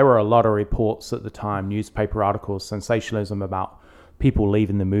 there were a lot of reports at the time, newspaper articles, sensationalism about people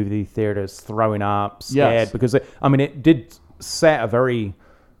leaving the movie theaters, throwing up, scared, because it did set a very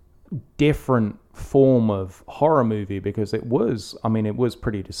different form of horror movie, because it was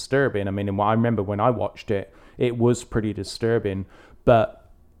pretty disturbing. I remember when I watched it, it was pretty disturbing.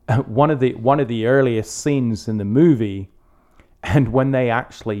 But one of the earliest scenes in the movie, and when they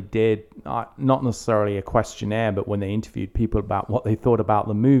actually did, not necessarily a questionnaire, but when they interviewed people about what they thought about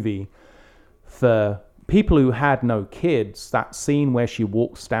the movie, for people who had no kids, that scene where she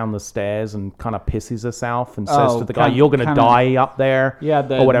walks down the stairs and kind of pisses herself and says to the guy, "You're going to die up there." Yeah,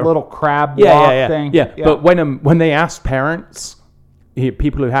 the or whatever. Little crab walk thing. Yeah. But when they asked parents,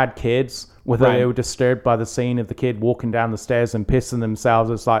 people who had kids, whether Right. they were disturbed by the scene of the kid walking down the stairs and pissing themselves.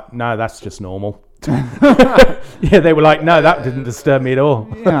 It's like, no, that's just normal. Yeah, they were like, no, that didn't disturb me at all.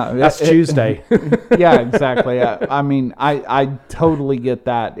 Yeah, That's Tuesday. Yeah, exactly. I mean, I totally get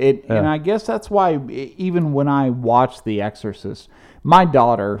that. And I guess that's why even when I watch The Exorcist, my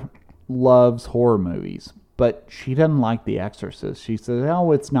daughter loves horror movies, but she doesn't like The Exorcist. She says,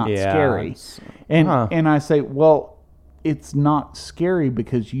 "Oh, it's not scary," and I say, "Well, it's not scary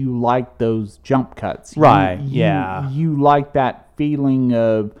because you like those jump cuts, Right, You, yeah. you like that feeling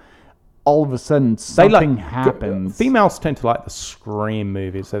of." All of a sudden, something happens. Females tend to like the scream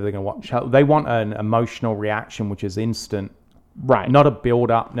movies, so they're going to watch. They want an emotional reaction, which is instant, Right. not a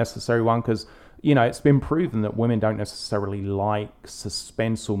build-up necessary one, because it's been proven that women don't necessarily like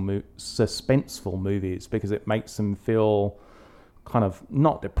suspenseful movies because it makes them feel kind of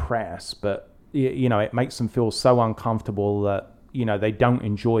not depressed, but it makes them feel so uncomfortable that they don't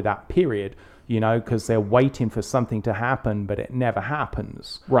enjoy that period. Because they're waiting for something to happen, but it never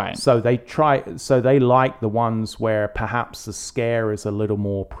happens. Right. So they like the ones where perhaps the scare is a little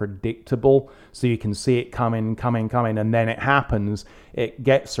more predictable, so you can see it coming, and then it happens. It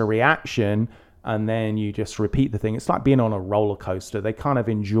gets a reaction, and then you just repeat the thing. It's like being on a roller coaster. They kind of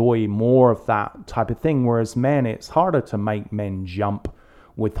enjoy more of that type of thing, whereas men, it's harder to make men jump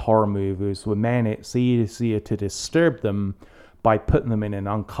with horror movies. With men, it's easier to disturb them by putting them in an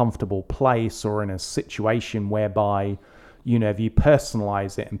uncomfortable place or in a situation whereby, if you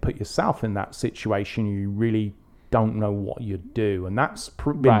personalize it and put yourself in that situation, you really don't know what you'd do. And that's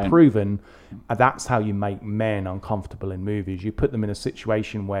been proven. That's how you make men uncomfortable in movies. You put them in a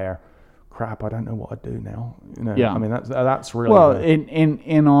situation where, crap, I don't know what I'd do now. Yeah. I mean, that's really... Well,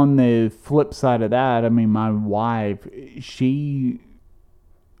 and on the flip side of that, I mean, my wife, she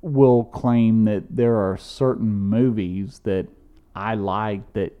will claim that there are certain movies that I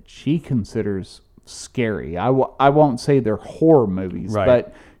like that she considers scary. I won't say they're horror movies,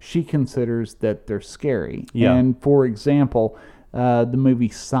 but she considers that they're scary. Yeah. And for example, the movie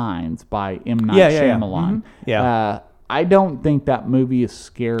Signs by M. Night Shyamalan. I don't think that movie is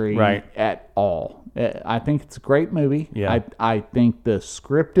scary at all. I think it's a great movie. Yeah. I think the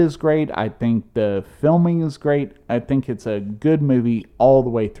script is great. I think the filming is great. I think it's a good movie all the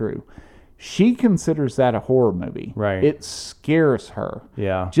way through. She considers that a horror movie. Right. It scares her.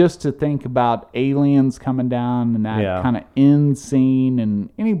 Yeah. Just to think about aliens coming down and that kind of end scene. And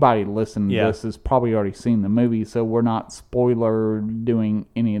anybody listening to this has probably already seen the movie, so we're not spoiler doing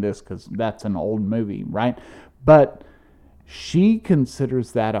any of this because that's an old movie, right? But she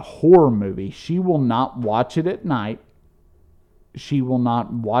considers that a horror movie. She will not watch it at night. She will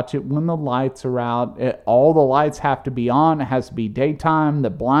not watch it when the lights are out. All the lights have to be on. It has to be daytime. The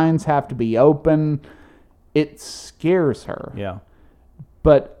blinds have to be open. It scares her. Yeah.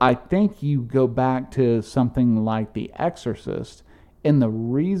 But I think you go back to something like The Exorcist, and the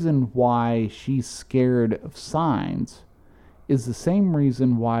reason why she's scared of Signs is the same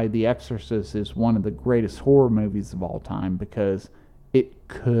reason why The Exorcist is one of the greatest horror movies of all time, because it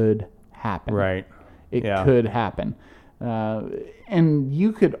could happen. Right. It could happen. And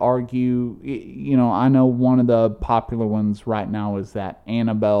you could argue, I know one of the popular ones right now is that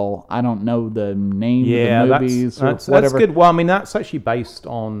Annabelle. I don't know the name of the movies or whatever. That's good. Well, I mean, that's actually based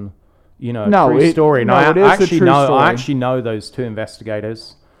on, a true story. No, it is a true story. I actually know those two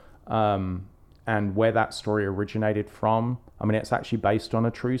investigators, and where that story originated from. I mean, it's actually based on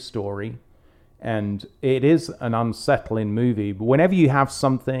a true story. And it is an unsettling movie. But whenever you have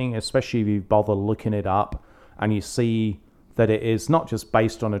something, especially if you bother looking it up, and you see that it is not just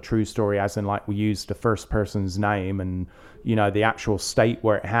based on a true story, as in like we used the first person's name and, the actual state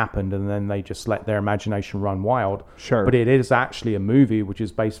where it happened, and then they just let their imagination run wild. Sure. But it is actually a movie which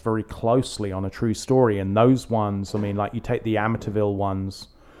is based very closely on a true story. And those ones, I mean, like you take the Amityville ones,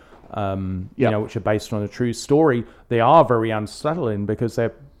 which are based on a true story, they are very unsettling because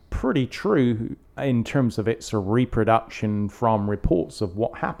they're pretty true in terms of it's a reproduction from reports of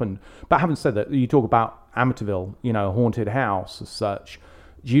what happened. But having said that, you talk about Amityville, haunted house as such.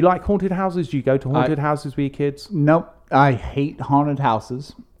 Do you like haunted houses? Do you go to haunted houses with your kids? Nope. I hate haunted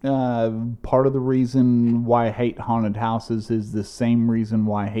houses. Part of the reason why I hate haunted houses is the same reason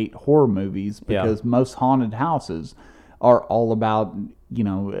why I hate horror movies, because most haunted houses are all about, what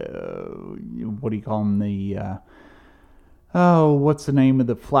do you call them? What's the name of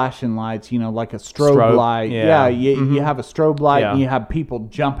the flashing lights? Like a strobe light. Yeah. You have a strobe light and you have people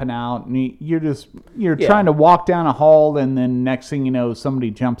jumping out, and you're trying to walk down a hall, and then next thing you know,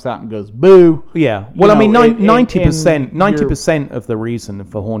 somebody jumps out and goes boo. Yeah. Well, 90% of the reason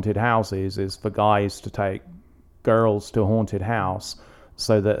for haunted houses is for guys to take girls to a haunted house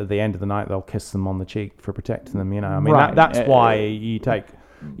so that at the end of the night they'll kiss them on the cheek for protecting them. I mean, Right. that's why you take.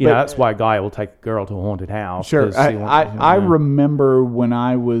 That's why a guy will take a girl to a haunted house. Sure. I remember when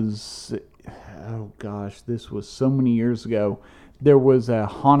I was, oh gosh, this was so many years ago. There was a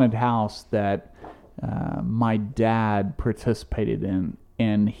haunted house that my dad participated in,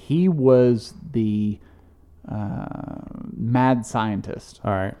 and he was the mad scientist.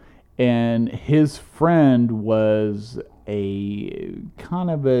 All right. And his friend was a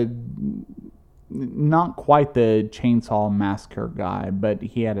kind of a, not quite the chainsaw massacre guy, but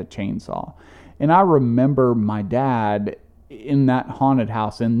he had a chainsaw. And I remember my dad in that haunted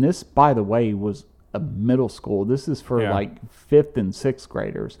house, and this, by the way, was a middle school. This is for like 5th and 6th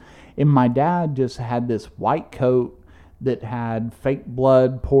graders. And my dad just had this white coat that had fake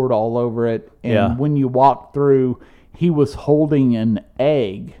blood poured all over it. And when you walked through, he was holding an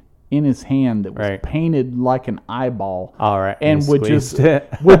egg in his hand that was painted like an eyeball. All right. And would just look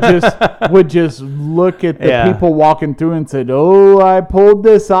at the people walking through and said, "Oh, I pulled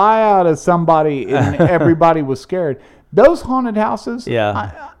this eye out of somebody," and everybody was scared. Those haunted houses,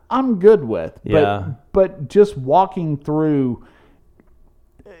 I'm good with. But just walking through,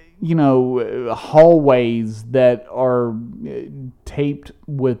 hallways that are taped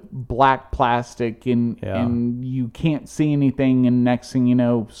with black plastic and you can't see anything, and next thing you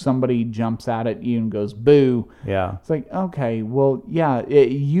know, somebody jumps out at you and goes, "Boo." Yeah. It's like, okay, well,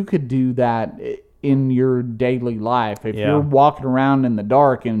 you could do that in your daily life. If you're walking around in the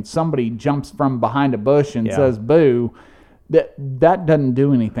dark and somebody jumps from behind a bush and says, "Boo," that doesn't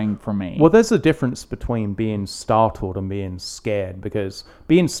do anything for me. Well, there's a difference between being startled and being scared, because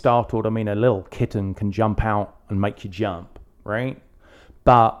being startled, I mean, a little kitten can jump out and make you jump, right?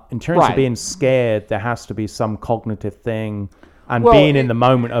 But in terms of being scared, there has to be some cognitive thing, and being in the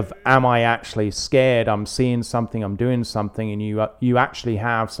moment of, am I actually scared? I'm seeing something, I'm doing something, and you actually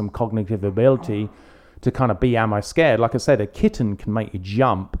have some cognitive ability to kind of be, am I scared? Like I said, a kitten can make you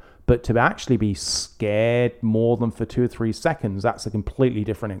jump, but to actually be scared more than for 2 or 3 seconds, that's a completely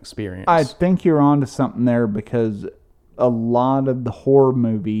different experience. I think you're onto something there, because a lot of the horror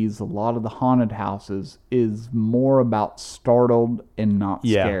movies, a lot of the haunted houses is more about startled and not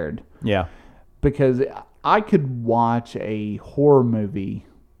scared. Yeah. Because I could watch a horror movie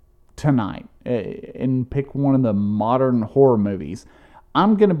tonight and pick one of the modern horror movies.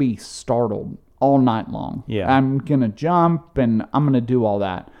 I'm going to be startled all night long. Yeah. I'm going to jump and I'm going to do all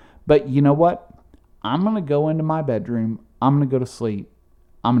that. But you know what? I'm going to go into my bedroom. I'm going to go to sleep.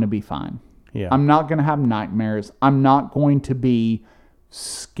 I'm going to be fine. Yeah. I'm not going to have nightmares. I'm not going to be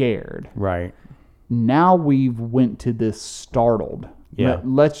scared. Right. Now we've went to this startled. Yeah.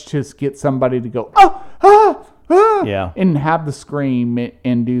 Let's just get somebody to go, and have the scream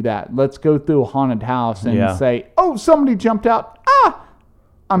and do that. Let's go through a haunted house and say, "Oh, somebody jumped out.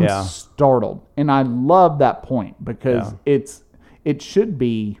 I'm startled." And I love that point, because it should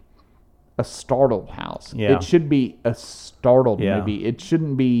be a startled house. Yeah. It should be a startled movie. It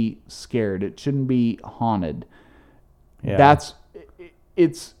shouldn't be scared. It shouldn't be haunted. Yeah.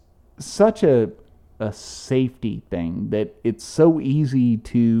 It's such a safety thing that it's so easy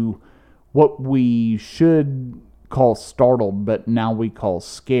to, what we should call startled, but now we call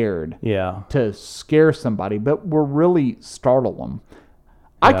scared. Yeah. To scare somebody, but we're really startle them.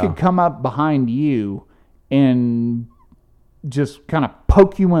 I could come up behind you and just kind of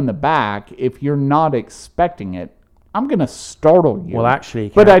poke you in the back if you're not expecting it. I'm going to startle you. Well, actually,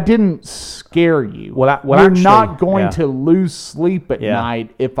 but I didn't scare you. You're actually, not going to lose sleep at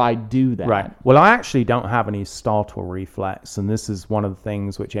night if I do that. Right. Well, I actually don't have any startle reflex, and this is one of the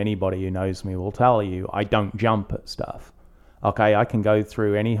things which anybody who knows me will tell you. I don't jump at stuff. Okay, I can go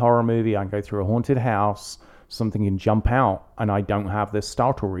through any horror movie. I can go through a haunted house. Something can jump out, and I don't have this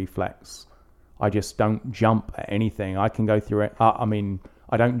startle reflex. I just don't jump at anything. I can go through it.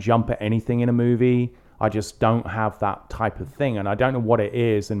 I don't jump at anything in a movie. I just don't have that type of thing. And I don't know what it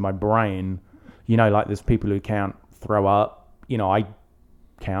is in my brain. Like there's people who can't throw up. I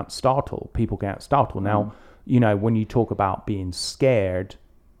can't startle. People can't startle. Now, when you talk about being scared,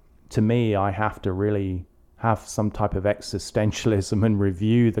 to me, I have to really have some type of existentialism and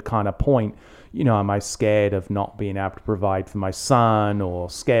review the kind of point. Am I scared of not being able to provide for my son, or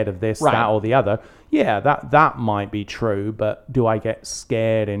scared of this, that, or the other? Yeah, that might be true, but do I get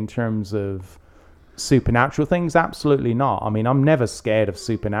scared in terms of supernatural things? Absolutely not. I'm never scared of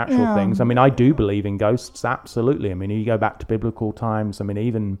supernatural things. I do believe in ghosts, absolutely. You go back to biblical times.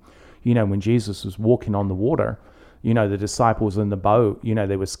 Even, when Jesus was walking on the water, the disciples in the boat,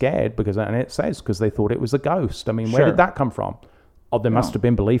 they were scared because they thought it was a ghost. Where did that come from? there must have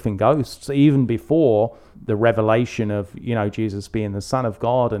been belief in ghosts even before the revelation of, Jesus being the Son of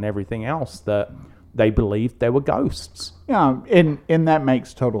God and everything else, that they believed there were ghosts. Yeah, and that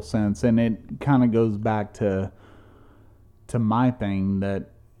makes total sense. And it kind of goes back to my thing that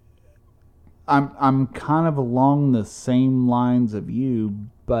I'm kind of along the same lines of you,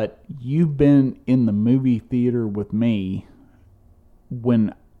 but you've been in the movie theater with me.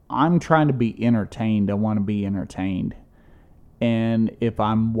 When I'm trying to be entertained, I want to be entertained. And if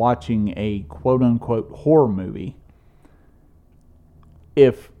I'm watching a quote-unquote horror movie,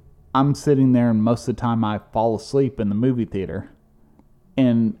 if I'm sitting there and most of the time I fall asleep in the movie theater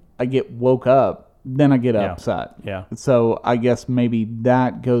and I get woke up, then I get upset. Yeah. So I guess maybe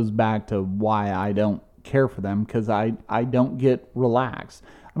that goes back to why I don't care for them, because I don't get relaxed.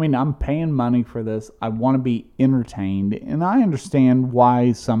 I mean, I'm paying money for this. I want to be entertained, and I understand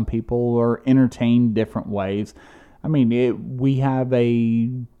why some people are entertained different ways. I mean, we have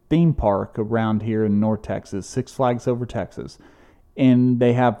a theme park around here in North Texas, Six Flags Over Texas, and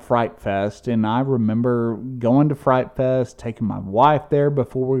they have Fright Fest. And I remember going to Fright Fest, taking my wife there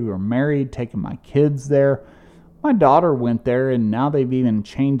before we were married, taking my kids there. My daughter went there, and now they've even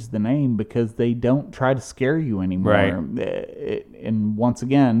changed the name because they don't try to scare you anymore. Right. And once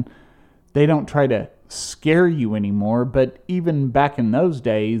again, they don't try to scare you anymore. But even back in those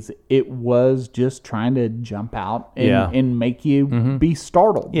days, it was just trying to jump out and make you be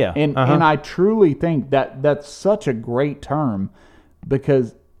startled. Yeah. And I truly think that that's such a great term,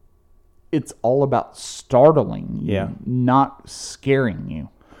 because it's all about startling you, not scaring you.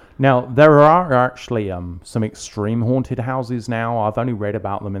 Now, there are actually some extreme haunted houses now. I've only read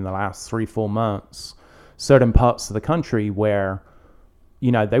about them in the last 3-4 months. Certain parts of the country where,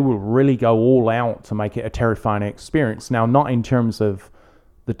 they will really go all out to make it a terrifying experience. Now, not in terms of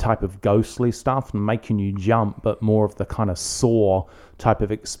the type of ghostly stuff and making you jump, but more of the kind of Saw type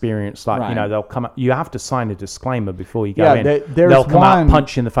of experience. Like, they'll come up, you have to sign a disclaimer before you go in. They'll come out,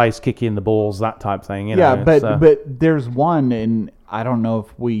 punch you in the face, kick you in the balls, that type thing. But there's one, and I don't know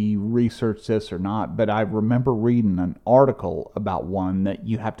if we researched this or not, but I remember reading an article about one that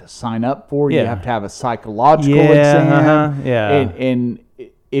you have to sign up for. You have to have a psychological exam. And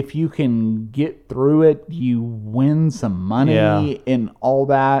if you can get through it, you win some money and all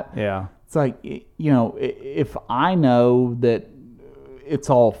that. Yeah. It's like, if I know that it's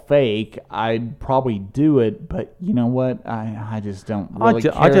all fake, I'd probably do it. But you know what? I just don't really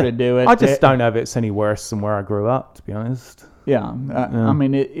care to do it. I just don't know if it's any worse than where I grew up, to be honest. Yeah. I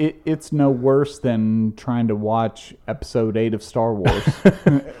mean, it's no worse than trying to watch episode 8 of Star Wars.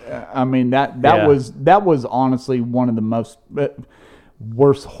 I mean, that was honestly one of the most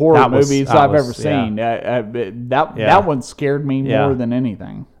worst horror movies I've ever seen. That one scared me more than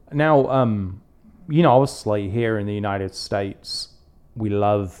anything. Now, obviously here in the United States, we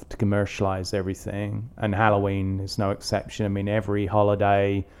love to commercialize everything, and Halloween is no exception. I mean, every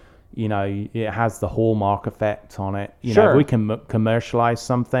holiday, it has the Hallmark effect on it. If we can commercialize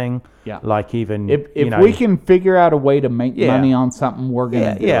something, like even if we can figure out a way to make money on something, we're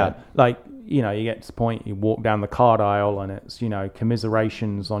gonna do it. Like, you get to the point, you walk down the card aisle and it's,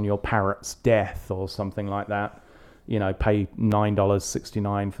 commiserations on your parrot's death or something like that. Pay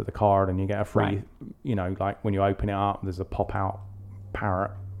 $9.69 for the card and you get a free, like when you open it up, there's a pop-out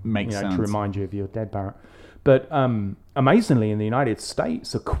parrot. Makes sense. To remind you of your dead parrot. But amazingly, in the United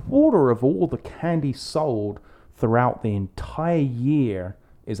States, 1/4 of all the candy sold throughout the entire year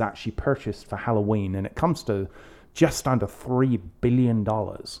is actually purchased for Halloween, and it comes to just under $3 billion.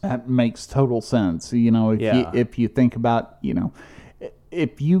 That makes total sense. If you think about,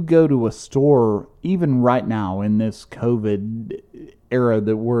 if you go to a store, even right now in this COVID era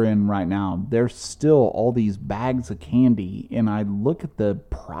that we're in right now, there's still all these bags of candy, and I look at the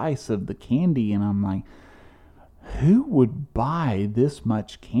price of the candy and I'm like, who would buy this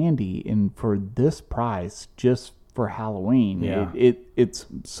much candy and for this price just for Halloween? Yeah. It's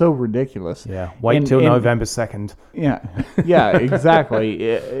so ridiculous. Yeah. Wait till November 2nd. Yeah,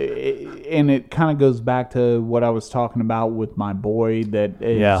 exactly. And it kind of goes back to what I was talking about with my boy that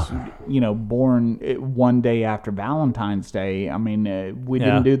is, born one day after Valentine's Day. I mean, we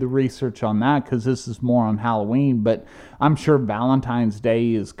didn't do the research on that because this is more on Halloween, but I'm sure Valentine's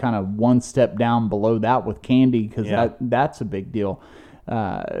Day is kind of one step down below that with candy, because that's a big deal.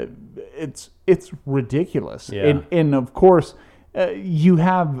 It's ridiculous. And of course, you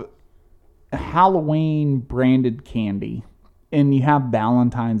have Halloween branded candy and you have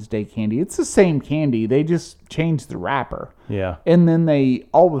Valentine's Day candy. It's the same candy. They just changed the wrapper. Yeah. And then they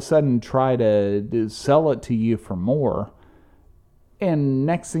all of a sudden try to sell it to you for more. And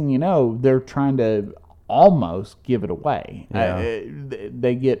next thing you know, they're trying to almost give it away. Yeah.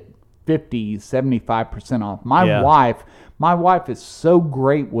 They get 50, 75% off. Yeah. My wife is so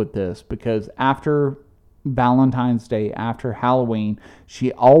great with this because after Valentine's Day, after Halloween,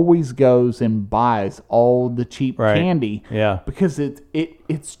 she always goes and buys all the cheap candy. Yeah. Because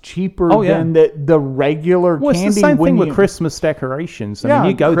it's cheaper Oh, yeah. than the regular Well, candy. it's the same when thing with you- Christmas decorations. I Yeah,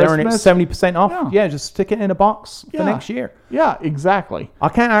 mean, you go there and it's Christmas. 70% off. Yeah. Yeah, just stick it in a box for Yeah. next year. Yeah, exactly. I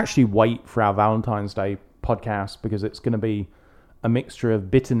can't actually wait for our Valentine's Day podcast because it's going to be a mixture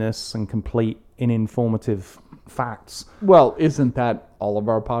of bitterness and complete uninformative facts. Well, isn't that all of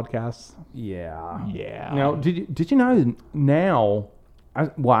our podcasts? Yeah. Yeah. Now, did you know now,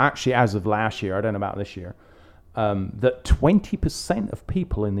 well, actually, as of last year, I don't know about this year, that 20% of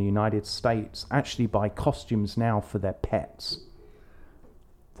people in the United States actually buy costumes now for their pets.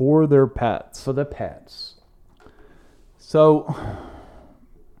 For their pets. For their pets. So,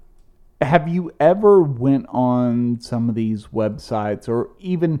 have you ever went on some of these websites, or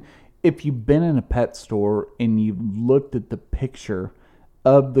even if you've been in a pet store and you've looked at the picture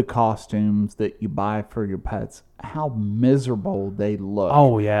of the costumes that you buy for your pets, how miserable they look.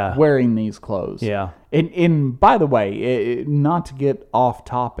 Oh, yeah. Wearing these clothes. Yeah. And by the way, not to get off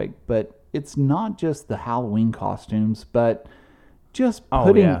topic, but it's not just the Halloween costumes, but just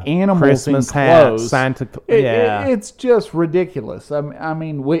putting animals Christmas in clothes. hats, Santa. It's just ridiculous. I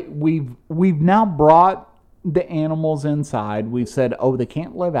mean, we've now brought the animals inside. We've said, oh, they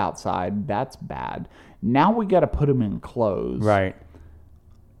can't live outside. That's bad. Now we got to put them in clothes. Right.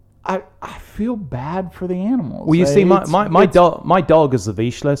 I feel bad for the animals. Well, you see, my It's- dog is a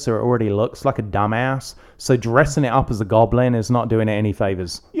Vicious, or already looks like a dumbass. So dressing it up as a goblin is not doing it any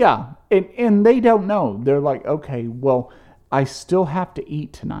favors. Yeah, and they don't know. They're like, okay, well, I still have to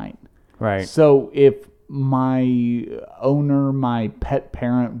eat tonight. Right. So if my owner, my pet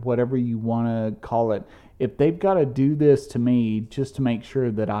parent, whatever you want to call it, if they've got to do this to me just to make sure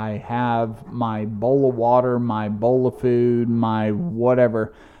that I have my bowl of water, my bowl of food, my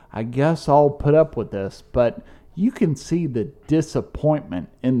whatever, I guess I'll put up with this. But you can see the disappointment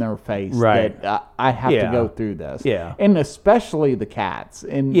in their face Right. that I have to Yeah. go through this. Yeah. And especially the cats.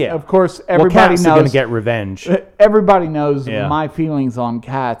 And Yeah. of course, Well, everybody cats are going to knows get revenge. everybody knows Yeah. my feelings on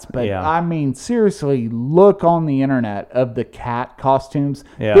cats, but Yeah. I mean, seriously, look on the internet of the cat costumes.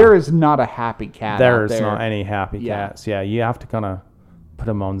 Yeah. There is not a happy cat out There's there. not any happy Yeah. cats. Yeah, you have to kind of put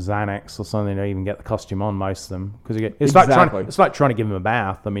them on Xanax or something to even get the costume on. Most of them, because it's Exactly. like trying to give them a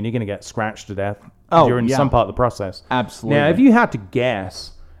bath. I mean, you're going to get scratched to death Oh, during yeah. some part of the process. Absolutely. Now, if you had to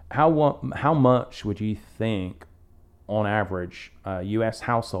guess, how much would you think, on average, U.S.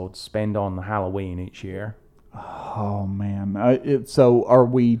 households spend on Halloween each year? Oh man, so are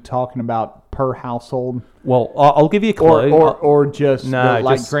we talking about per household, Well, I'll give you a clue. or just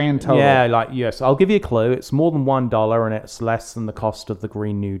grand total? Yeah, yes. I'll give you a clue. It's more than $1, and it's less than the cost of the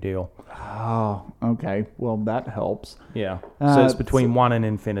Green New Deal. Oh, okay. Well, that helps. Yeah. So it's between 1 and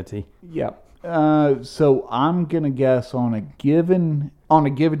infinity. Yep. So I'm gonna guess on a given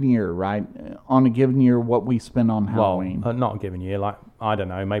year, right? On a given year, what we spend on Halloween. Well, not a given year. Like, I don't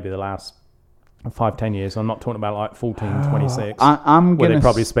know, maybe the last 5-10 years. I'm not talking about like 1426. I'm where gonna they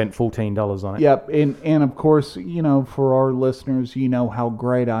probably spent $14 on it. Yep, and of course, for our listeners, you know how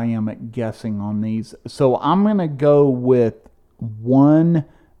great I am at guessing on these. So I'm gonna go with $1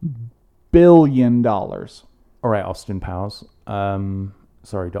 billion. All right, Austin Powers.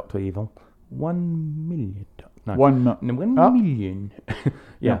 Sorry, Dr. Evil. 1 million. No, 1 mil- no, 1 Oh. million. Yeah.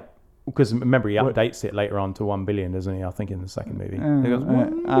 Yeah. Because remember, he updates it later on to 1 billion, doesn't he? I think in the second movie. He goes,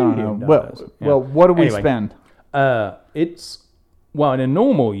 $1 I don't know. billion. Well, what do we Anyway. spend? In a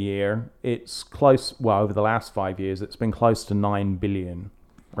normal year, it's close. Well, over the last 5 years, it's been close to 9 billion,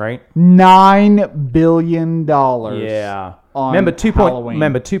 right? $9 billion. Yeah. On Remember, Halloween.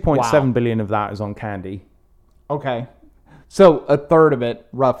 2.7 Wow. billion of that is on candy. Okay, so a third of it,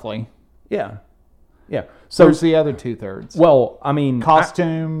 roughly. Yeah. Yeah. So, Where's the other 2/3? well, I mean,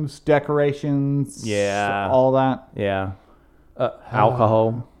 Costumes, decorations, Yeah. all that, yeah.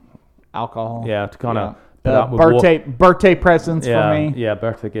 Alcohol. alcohol. Yeah, to kind of Yeah. Birthday presents yeah, for me. Yeah,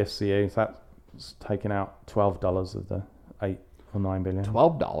 birthday gifts to you. So that's taking out $12 of the 8 or 9 billion.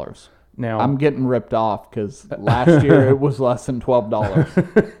 $12. Now, I'm getting ripped off because last year it was less than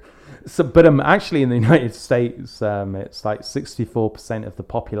 $12. but actually in the United States, it's like 64% of the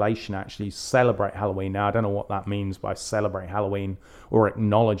population actually celebrate Halloween. Now, I don't know what that means by celebrate Halloween or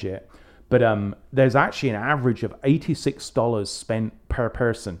acknowledge it, but there's actually an average of $86 spent per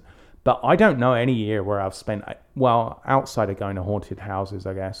person. But I don't know any year where I've spent, well, outside of going to haunted houses,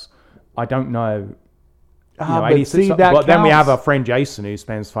 I guess, I don't know but 86. see, that But then we have counts. our friend Jason who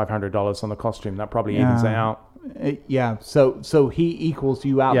spends $500 on the costume. That probably evens it out. Yeah, so he equals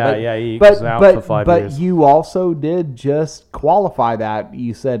you out. Yeah, but, yeah, he equals out for 5 years. But you also did just qualify that.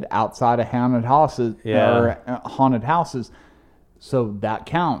 You said outside of haunted houses, haunted houses. So that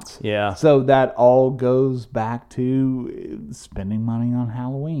counts. Yeah. So that all goes back to spending money on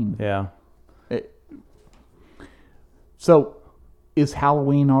Halloween. Yeah. So is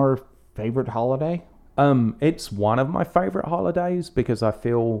Halloween our favorite holiday? It's one of my favorite holidays because I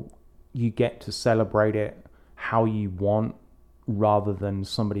feel you get to celebrate it how you want rather than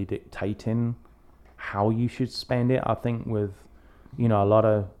somebody dictating how you should spend it. I think with, a lot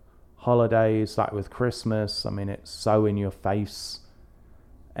of holidays, like with Christmas, I mean, it's so in your face.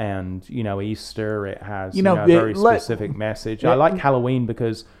 And, Easter, it has a very specific message. I like Halloween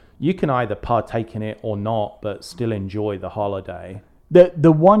because you can either partake in it or not, but still enjoy the holiday.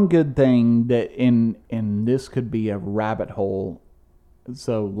 The one good thing that and this could be a rabbit hole,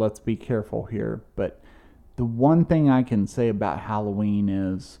 so let's be careful here, but the one thing I can say about Halloween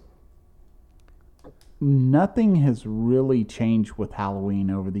is nothing has really changed with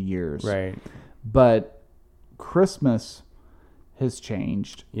Halloween over the years. Right. But Christmas has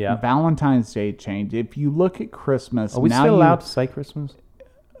changed. Yeah. Valentine's Day changed. If you look at Christmas, Are we still allowed to say Christmas?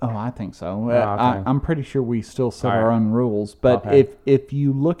 Oh, I think so. Okay. I'm pretty sure we still set All our right. own rules. But Okay. if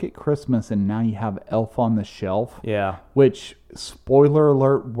you look at Christmas and now you have Elf on the Shelf, Yeah. which, spoiler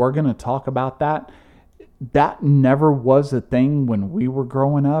alert, we're going to talk about that. That never was a thing when we were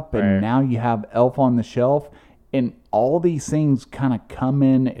growing up. And Right. now you have Elf on the Shelf. And all these things kind of come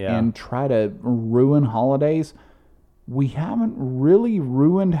in and try to ruin holidays. We haven't really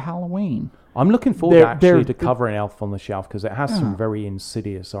ruined Halloween. I'm looking forward to covering Elf on the Shelf because it has some very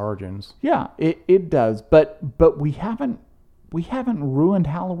insidious origins. Yeah, it does, but we haven't ruined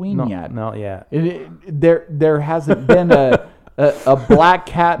Halloween yet. Not yet. There hasn't been a black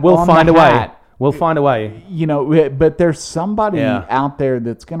cat. We'll on find the a way. hat. We'll find a way. But there's somebody Yeah. out there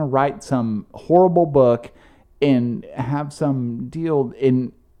that's going to write some horrible book and have some deal,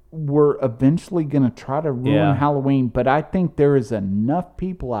 and we're eventually going to try to ruin Yeah. Halloween. But I think there is enough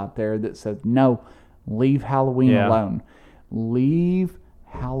people out there that says, no, leave Halloween Yeah. alone. Leave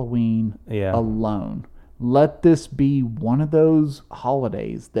Halloween Yeah. alone. Let this be one of those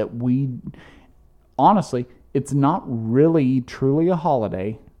holidays that honestly, it's not really truly a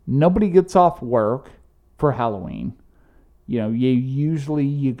holiday. Nobody gets off work for Halloween.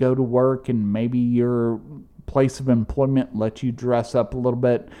 You go to work and maybe your place of employment lets you dress up a little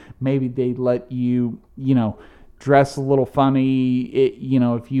bit. Maybe they let you, dress a little funny.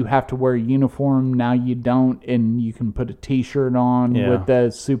 If you have to wear a uniform, now you don't, and you can put a t-shirt on with the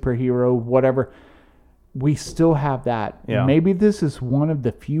superhero, whatever. We still have that. Yeah. Maybe this is one of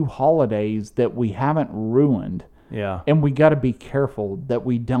the few holidays that we haven't ruined. Yeah. And we got to be careful that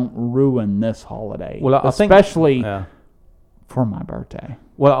we don't ruin this holiday. Well, I think- especially Yeah. for my birthday.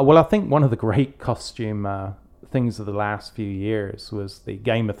 Well, I think one of the great costume things of the last few years was the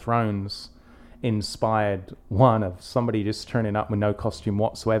Game of Thrones inspired one of somebody just turning up with no costume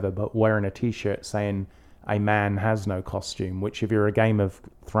whatsoever, but wearing a T-shirt saying "A man has no costume." Which, if you're a Game of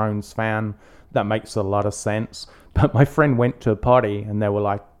Thrones fan, that makes a lot of sense. But my friend went to a party and there were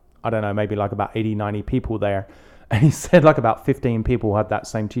like, I don't know, maybe like about 80, 90 people there. And he said like about 15 people had that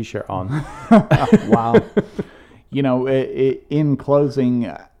same T-shirt on. Wow. In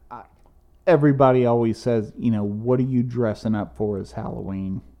closing, everybody always says, what are you dressing up for as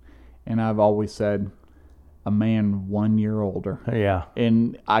Halloween? And I've always said, a man 1 year older. Yeah.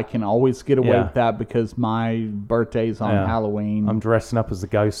 And I can always get away Yeah. with that because my birthday's on Yeah. Halloween. I'm dressing up as the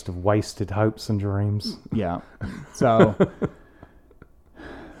ghost of wasted hopes and dreams. Yeah. So,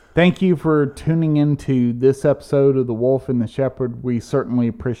 thank you for tuning into this episode of The Wolf and the Shepherd. We certainly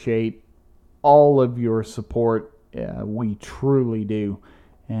appreciate all of your support. We truly do.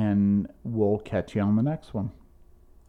 And we'll catch you on the next one.